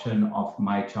adoption of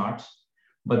my charts.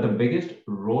 But the biggest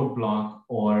roadblock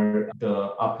or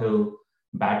the uphill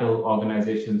battle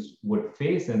organizations would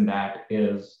face in that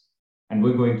is, and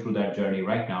we're going through that journey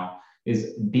right now,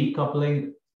 is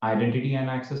decoupling identity and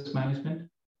access management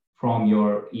from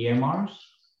your EMRs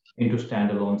into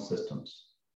standalone systems.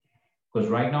 Because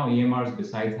right now, EMRs,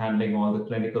 besides handling all the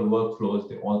clinical workflows,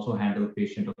 they also handle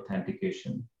patient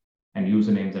authentication and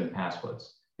usernames and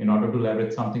passwords. In order to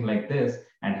leverage something like this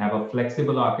and have a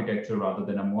flexible architecture rather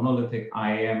than a monolithic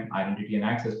IAM, identity and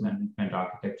access management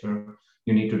architecture,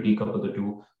 you need to decouple the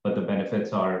two, but the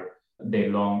benefits they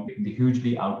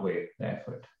hugely outweigh the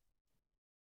effort.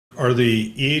 Are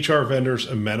the EHR vendors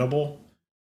amenable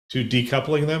to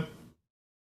decoupling them?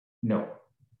 No.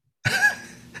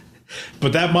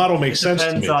 But that model makes sense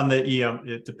to me.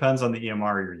 It depends on the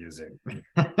EMR you're using.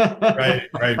 Right.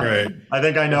 I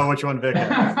think I know which one Vic is.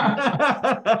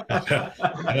 I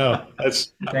know.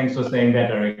 Thanks for saying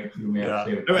that, Eric. You may have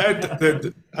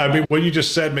saved. I mean, what you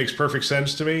just said makes perfect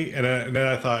sense to me. And then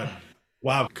I thought,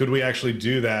 wow, could we actually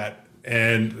do that?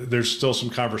 And there's still some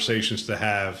conversations to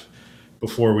have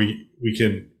before we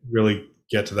can really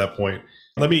get to that point.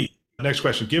 Next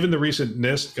question. Given the recent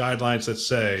NIST guidelines that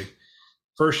say,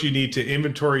 first, you need to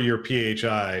inventory your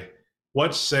PHI.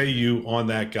 What say you on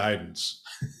that guidance?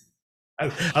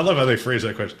 I love how they phrase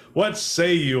that question. What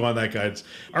say you on that, guidance?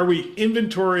 Are we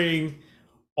inventorying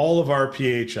all of our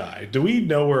PHI? Do we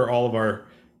know where all of our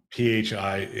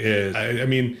PHI is? I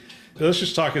mean, let's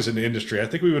just talk as an industry. I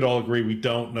think we would all agree we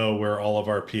don't know where all of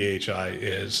our PHI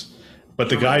is. But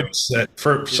the guidance that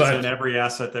for it's in every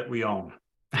asset that we own.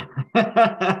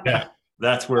 Yeah,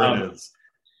 that's where it is.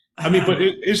 I mean, but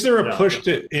is there a push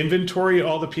to inventory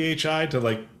all the PHI to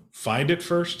like find it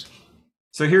first?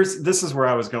 So this is where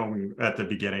I was going at the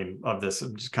beginning of this.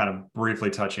 I'm just kind of briefly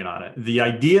touching on it. The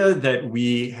idea that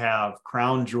we have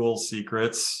crown jewel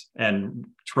secrets and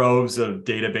troves of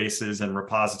databases and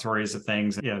repositories of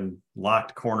things in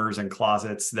locked corners and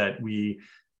closets that we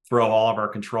throw all of our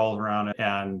controls around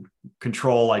and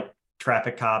control, like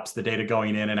traffic cops, the data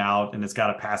going in and out, and it's got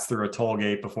to pass through a toll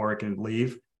gate before it can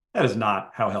leave. That is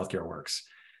not how healthcare works.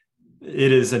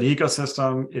 It is an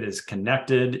ecosystem. It is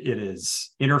connected. It is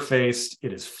interfaced.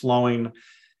 It is flowing.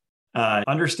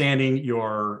 Understanding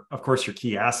of course, your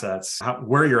key assets,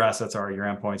 where your assets are, your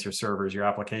endpoints, your servers, your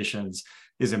applications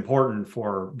is important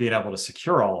for being able to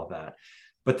secure all of that.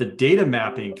 But the data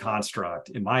mapping construct,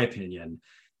 in my opinion,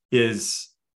 is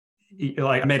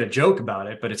like, I made a joke about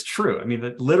it, but it's true. I mean,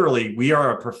 that literally we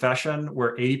are a profession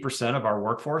where 80% of our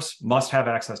workforce must have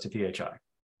access to PHI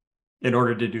in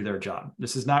order to do their job.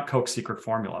 This is not Coke's secret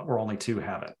formula where only 2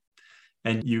 have it.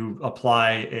 And you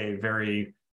apply a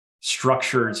very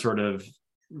structured sort of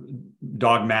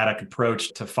dogmatic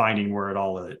approach to finding where it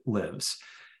all lives.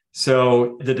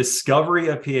 So the discovery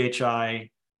of PHI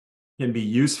can be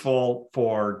useful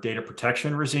for data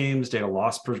protection regimes, data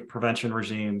loss prevention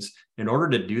regimes. In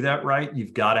order to do that right,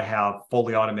 you've got to have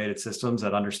fully automated systems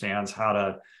that understands how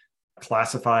to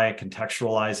classify,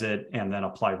 contextualize it, and then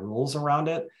apply rules around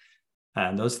it.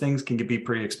 And those things can be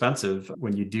pretty expensive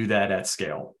when you do that at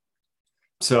scale.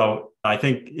 So I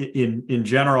think in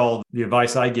general, the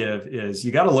advice I give is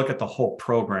you got to look at the whole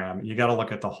program. You got to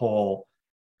look at the whole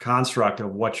construct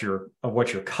of what you're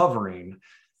covering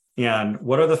and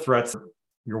what are the threats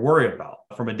you're worried about.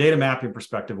 From a data mapping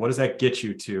perspective, what does that get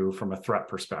you to from a threat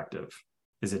perspective?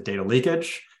 Is it data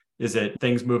leakage? Is it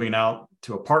things moving out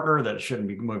to a partner that it shouldn't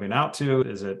be moving out to?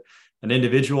 Is it an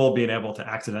individual being able to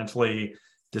accidentally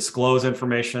disclose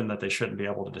information that they shouldn't be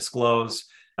able to disclose?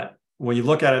 When you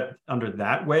look at it under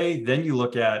that way, then you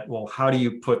look at, well, how do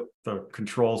you put the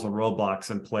controls and roadblocks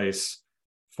in place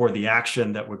for the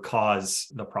action that would cause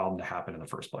the problem to happen in the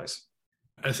first place?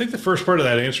 I think the first part of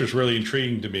that answer is really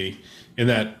intriguing to me in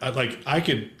that I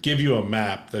could give you a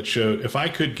map that showed, if I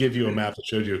could give you a map that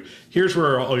showed you, here's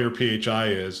where all your PHI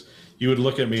is, you would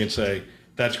look at me and say,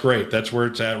 that's great. That's where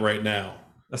it's at right now.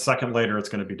 A second later, it's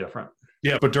going to be different.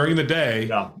 Yeah, but during the day,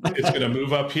 it's going to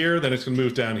move up here, then it's going to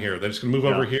move down here, then it's going to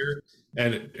move over here.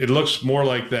 And it looks more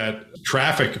like that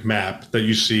traffic map that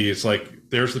you see. It's like,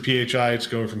 there's the PHI, it's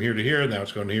going from here to here, now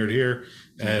it's going here to here,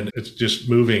 and it's just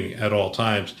moving at all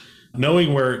times.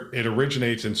 Knowing where it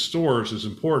originates in stores is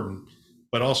important,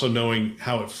 but also knowing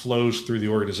how it flows through the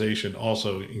organization,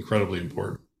 also incredibly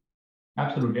important.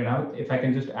 Absolutely. And if I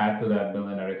can just add to that, Bill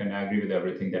and Eric, and I agree with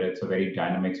everything, that it's a very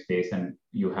dynamic space and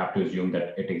you have to assume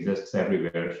that it exists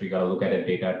everywhere. So you got to look at it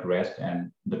data at rest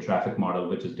and the traffic model,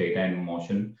 which is data in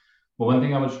motion. But one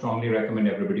thing I would strongly recommend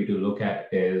everybody to look at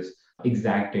is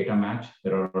exact data match.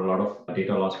 There are a lot of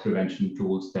data loss prevention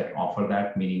tools that offer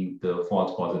that, meaning the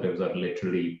false positives are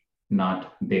literally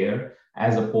not there,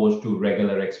 as opposed to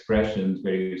regular expressions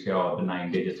where you say, oh, the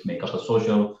 9 digits make up a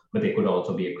social, but they could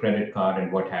also be a credit card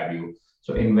and what have you.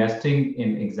 So investing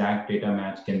in exact data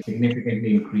match can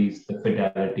significantly increase the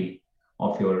fidelity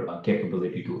of your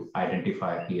capability to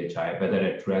identify PHI, whether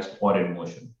at rest or in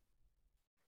motion.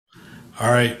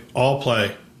 All right, all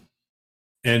play.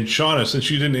 And Shauna, since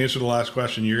you didn't answer the last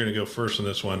question, you're going to go first on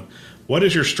this one. What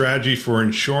is your strategy for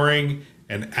ensuring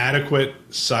an adequate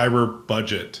cyber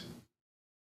budget?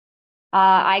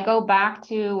 I go back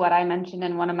to what I mentioned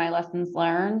in one of my lessons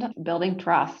learned, building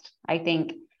trust. I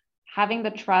think having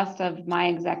the trust of my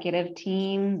executive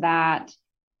team that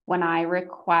when I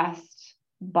request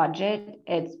budget,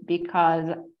 it's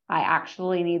because I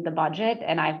actually need the budget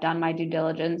and I've done my due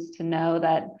diligence to know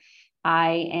that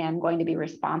I am going to be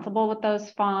responsible with those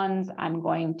funds. I'm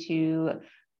going to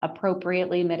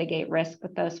appropriately mitigate risk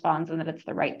with those funds and that it's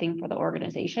the right thing for the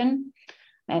organization.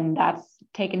 And that's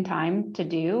taken time to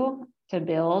do, to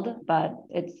build, but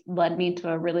it's led me to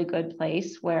a really good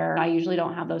place where I usually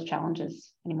don't have those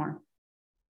challenges anymore.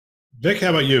 Vic, how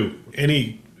about you?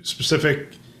 Any specific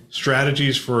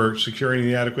strategies for securing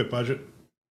the adequate budget?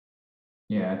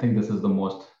 Yeah, I think this is the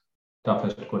most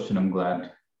toughest question. I'm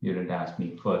glad you didn't ask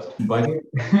me first. Budget,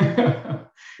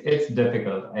 it's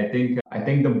difficult. I think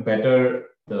the better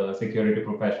the security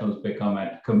professionals become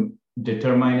at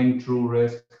determining true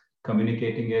risk,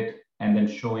 communicating it, and then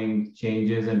showing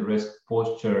changes in risk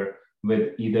posture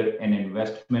with either an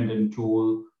investment in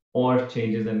tool or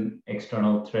changes in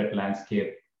external threat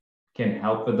landscape can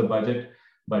help with the budget,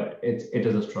 but it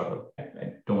is a struggle.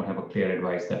 I don't have a clear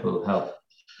advice that will help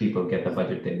people get the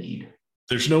budget they need.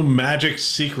 There's no magic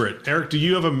secret. Eric, do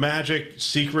you have a magic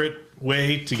secret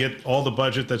way to get all the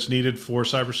budget that's needed for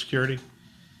cybersecurity?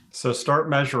 So start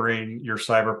measuring your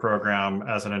cyber program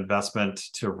as an investment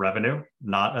to revenue,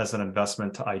 not as an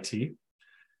investment to IT,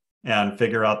 and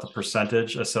figure out the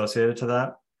percentage associated to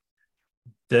that.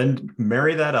 Then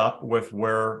marry that up with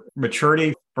where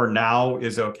maturity for now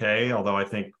is okay, although I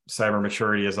think cyber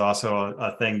maturity is also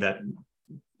a thing that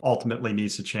ultimately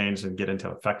needs to change and get into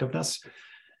effectiveness.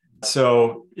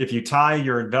 So if you tie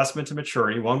your investment to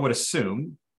maturity, one would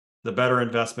assume the better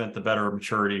investment, the better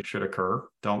maturity should occur.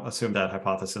 Don't assume that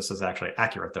hypothesis is actually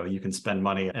accurate, though. You can spend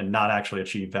money and not actually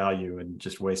achieve value and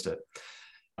just waste it.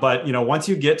 But once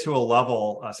you get to a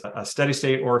level, a steady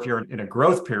state, or if you're in a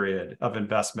growth period of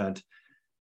investment,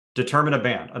 determine a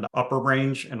band, an upper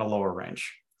range and a lower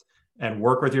range, and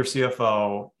work with your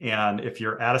CFO. And if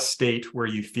you're at a state where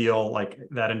you feel like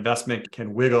that investment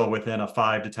can wiggle within a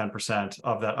 5 to 10%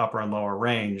 of that upper and lower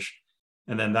range,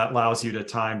 and then that allows you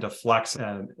time to flex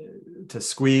and to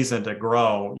squeeze and to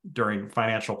grow during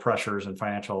financial pressures and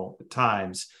financial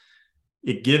times,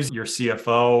 it gives your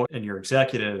CFO and your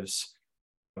executives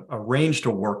a range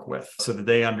to work with so that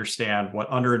they understand what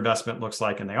underinvestment looks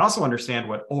like. And they also understand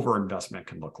what overinvestment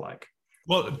can look like.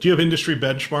 Well, do you have industry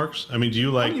benchmarks? I mean, do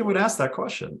you like... You would ask that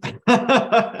question.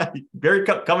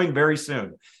 Coming very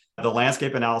soon. The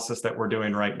landscape analysis that we're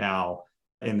doing right now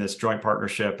in this joint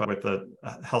partnership with the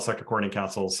Health Sector Coordinating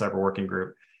Council Cyber Working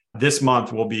Group, this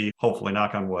month we'll be, hopefully,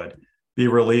 knock on wood, be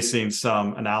releasing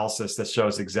some analysis that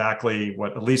shows exactly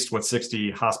at least what 60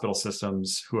 hospital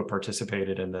systems who have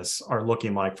participated in this are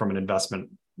looking like from an investment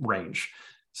range.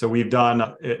 So we've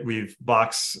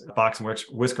box and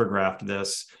whisker graphed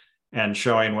this and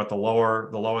showing what the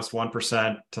lowest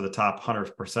 1% to the top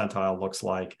 100 percentile looks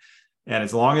like. And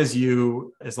as long as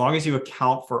you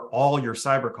account for all your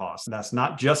cyber costs, and that's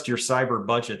not just your cyber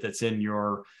budget that's in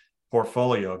your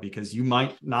portfolio, because you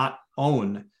might not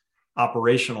own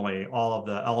operationally all of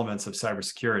the elements of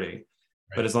cybersecurity. Right.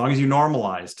 But as long as you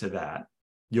normalize to that,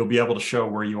 you'll be able to show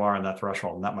where you are in that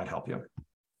threshold, and that might help you.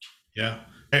 Yeah.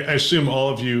 I assume all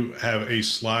of you have a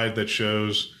slide that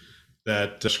shows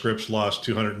that Scripps lost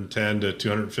 $210 to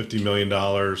 $250 million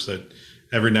that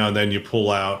every now and then you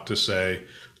pull out to say,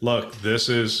 look, this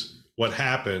is what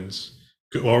happens,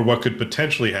 or what could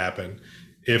potentially happen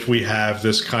if we have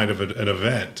this kind of an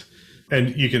event.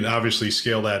 And you can obviously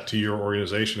scale that to your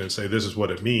organization and say, this is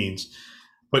what it means.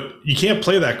 But you can't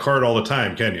play that card all the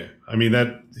time, can you? I mean,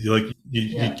 you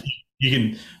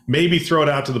can maybe throw it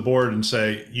out to the board and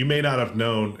say, you may not have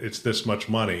known it's this much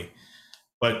money,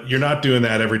 but you're not doing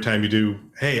that every time you do,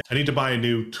 hey, I need to buy a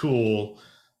new tool.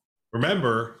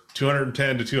 Remember,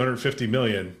 210 to 250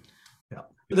 million. Yeah.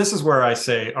 This is where I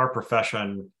say our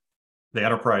profession, the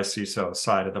enterprise CISO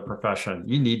side of the profession,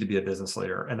 you need to be a business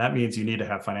leader. And that means you need to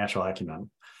have financial acumen.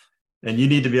 And you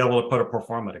need to be able to put a pro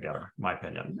forma together, in my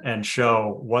opinion, and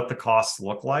show what the costs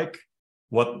look like,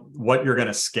 what you're going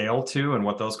to scale to, and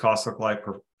what those costs look like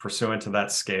pursuant to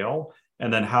that scale,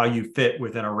 and then how you fit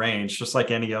within a range, just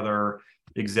like any other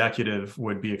executive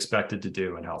would be expected to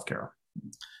do in healthcare.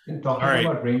 And talking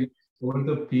about range, over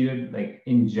the period, like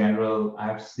in general,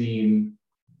 I've seen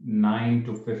 9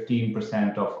 to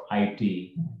 15% of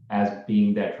IT as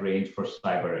being that range for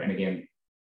cyber. And again,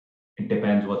 it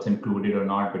depends what's included or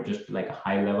not, but just like a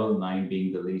high level, 9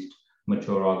 being the least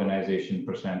mature organization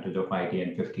percentage of IT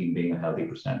and 15 being a healthy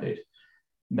percentage.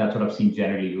 That's what I've seen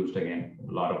generally used. Again,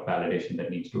 a lot of validation that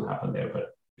needs to happen there,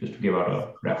 but just to give out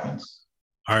a reference.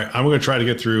 All right, I'm going to try to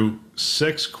get through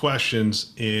 6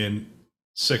 questions in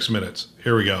 6 minutes.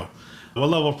 Here we go. What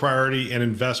level of priority and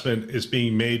investment is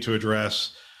being made to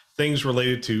address things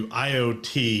related to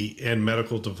IoT and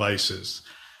medical devices?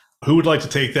 Who would like to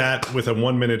take that with a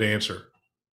 1-minute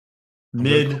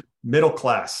upper middle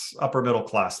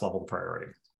class level of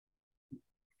priority?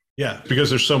 Yeah, because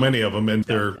there's so many of them and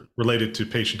they're related to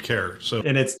patient care. So,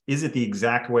 and is it the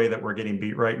exact way that we're getting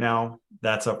beat right now?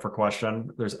 That's up for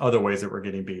question. There's other ways that we're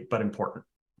getting beat, but important.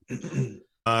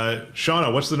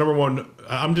 Shauna, what's the number one?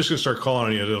 I'm just going to start calling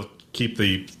on you to keep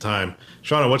the time.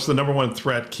 Shauna, what's the number one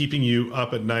threat keeping you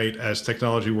up at night as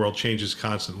technology world changes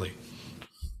constantly?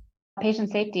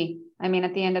 Patient safety. I mean,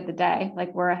 at the end of the day,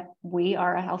 like we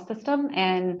are a health system,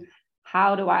 and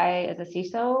how do I, as a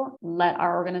CISO, let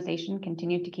our organization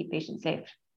continue to keep patients safe?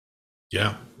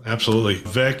 Yeah, absolutely.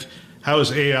 Vic, how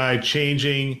is AI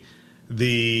changing I'm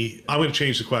going to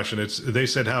change the question. They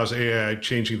said, how is AI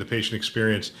changing the patient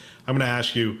experience? I'm going to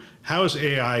ask you, how is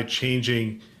AI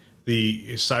changing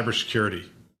the cybersecurity,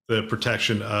 the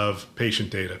protection of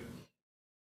patient data?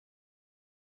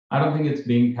 I don't think it's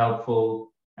being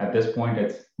helpful at this point.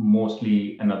 It's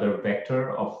mostly another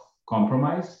vector of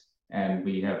compromise, and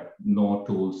we have no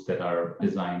tools that are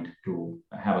designed to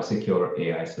have a secure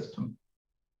AI system.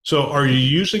 So are you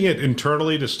using it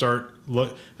internally to start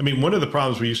I mean, one of the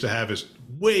problems we used to have is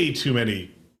way too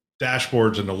many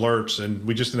dashboards and alerts, and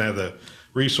we just didn't have the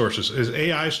resources. Is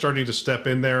AI starting to step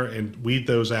in there and weed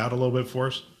those out a little bit for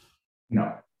us?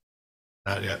 No.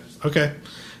 Not yet. Okay.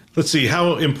 Let's see.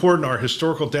 How important are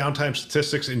historical downtime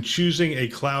statistics in choosing a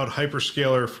cloud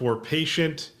hyperscaler for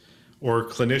patient or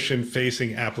clinician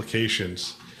facing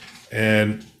applications?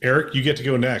 And Eric, you get to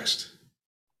go next.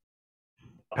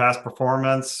 Past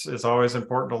performance is always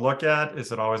important to look at.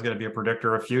 Is it always going to be a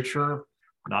predictor of future?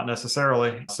 Not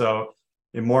necessarily. So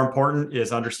more important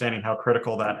is understanding how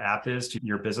critical that app is to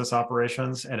your business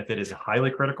operations. And if it is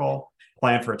highly critical,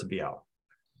 plan for it to be out.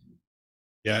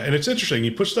 Yeah, and it's interesting.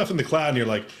 You put stuff in the cloud and you're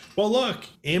like, well, look,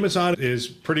 Amazon is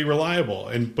pretty reliable.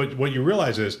 But what you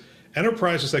realize is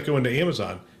enterprises that go into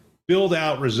Amazon build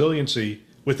out resiliency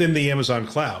within the Amazon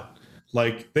cloud.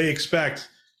 Like they expect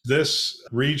this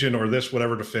region or this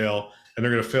whatever to fail, and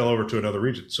they're going to fail over to another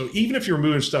region. So even if you're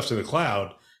moving stuff to the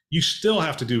cloud, you still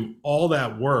have to do all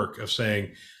that work of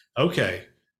saying, okay,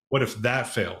 what if that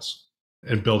fails,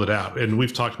 and build it out. And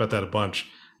we've talked about that a bunch.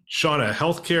 Shauna,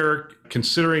 healthcare,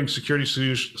 considering security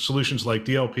solutions like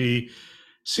DLP,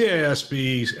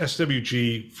 CISB,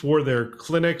 SWG for their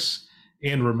clinics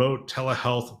and remote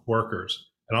telehealth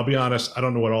workers. And I'll be honest, I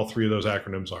don't know what all three of those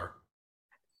acronyms are.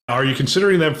 Are you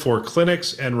considering them for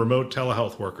clinics and remote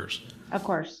telehealth workers? Of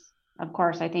course. Of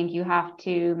course. I think you have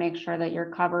to make sure that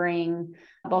you're covering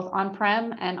both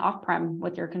on-prem and off-prem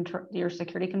with your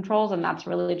security controls. And that's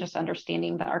really just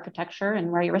understanding the architecture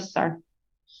and where your risks are.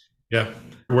 Yeah.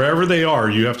 Wherever they are,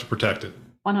 you have to protect it.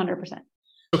 100%.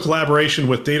 Collaboration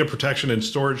with data protection and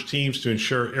storage teams to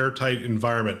ensure airtight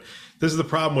environment. This is the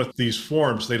problem with these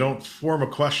forms. They don't form a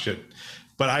question.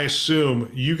 But I assume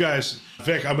you guys,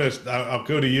 Vic, I'll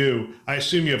go to you. I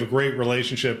assume you have a great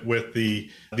relationship with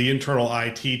the internal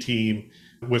IT team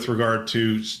with regard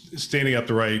to standing up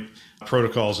the right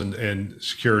protocols and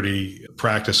security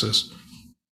practices.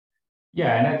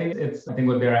 Yeah, and I think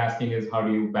what they're asking is how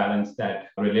do you balance that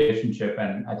relationship?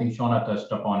 And I think Shauna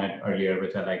touched upon it earlier,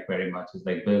 which I like very much, is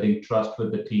like building trust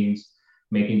with the teams,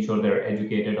 making sure they're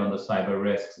educated on the cyber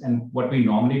risks. And what we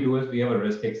normally do is we have a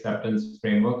risk acceptance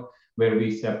framework where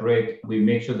we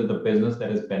make sure that the business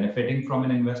that is benefiting from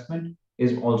an investment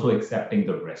is also accepting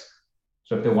the risk.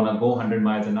 So if they want to go 100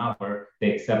 miles an hour,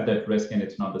 they accept that risk, and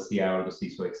it's not the CIO or the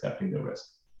CISO accepting the risk.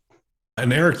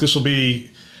 And Eric, I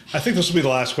think this will be the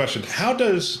last question. How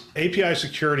does API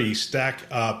security stack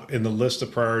up in the list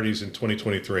of priorities in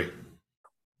 2023?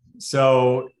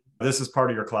 So this is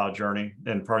part of your cloud journey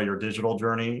and part of your digital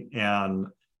journey. And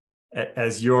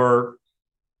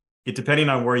depending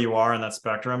on where you are in that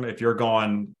spectrum, if you're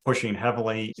pushing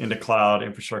heavily into cloud,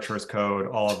 infrastructure as code,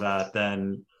 all of that,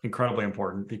 then incredibly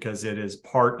important because it is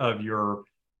part of your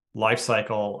life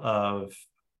cycle of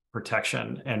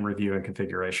protection and review and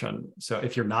configuration. So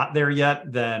if you're not there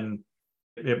yet, then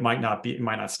it might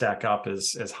not stack up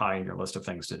as high in your list of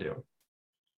things to do.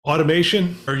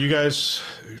 Automation,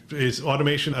 is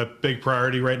automation a big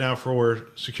priority right now for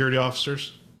security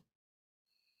officers?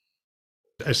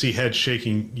 I see heads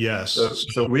shaking yes.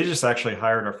 So we just actually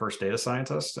hired our first data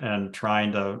scientist and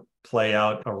trying to play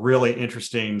out a really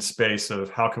interesting space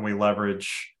of how can we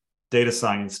leverage data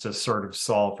science to sort of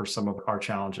solve for some of our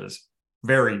challenges.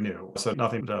 Very new, so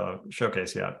nothing to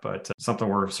showcase yet, but something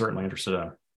we're certainly interested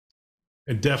in.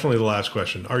 And definitely the last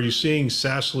question. Are you seeing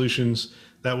SaaS solutions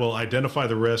that will identify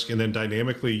the risk and then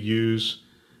dynamically use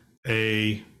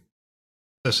a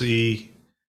SE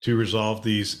to resolve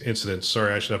these incidents?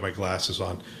 Sorry, I should have my glasses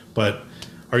on. But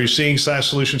are you seeing SaaS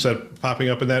solutions that are popping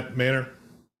up in that manner?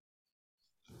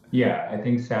 Yeah, I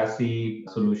think SASE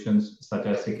solutions such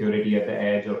as security at the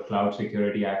edge or cloud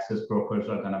security access brokers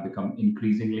are going to become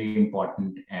increasingly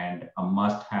important and a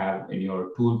must-have in your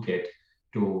toolkit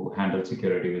to handle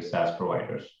security with SaaS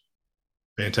providers.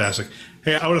 Fantastic.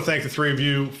 Hey, I want to thank the three of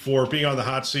you for being on the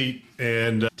hot seat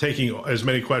and taking as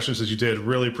many questions as you did.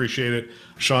 Really appreciate it.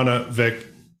 Shauna, Vic,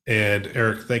 and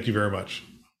Eric, thank you very much.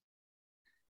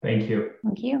 Thank you.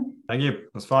 Thank you. Thank you.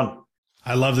 It was fun.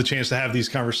 I love the chance to have these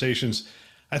conversations.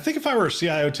 I think if I were a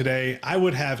CIO today, I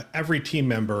would have every team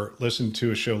member listen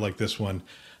to a show like this one.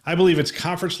 I believe it's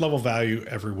conference level value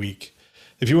every week.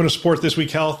 If you want to support This Week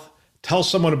Health, tell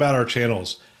someone about our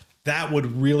channels. That would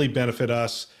really benefit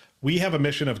us. We have a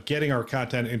mission of getting our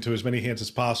content into as many hands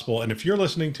as possible. And if you're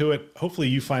listening to it, hopefully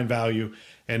you find value.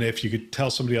 And if you could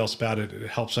tell somebody else about it, it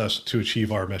helps us to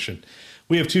achieve our mission.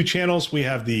 We have 2 channels. We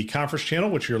have the conference channel,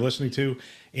 which you're listening to,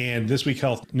 and This Week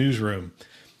Health Newsroom.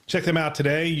 Check them out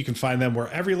today. You can find them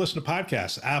wherever you listen to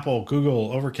podcasts, Apple,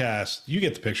 Google, Overcast. You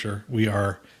get the picture. We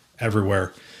are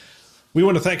everywhere. We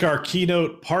want to thank our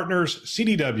Keynote partners,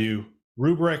 CDW,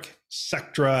 Rubrik,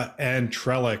 Sectra, and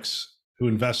Trellix, who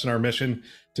invest in our mission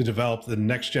to develop the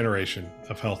next generation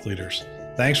of health leaders.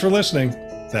 Thanks for listening.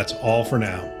 That's all for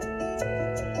now.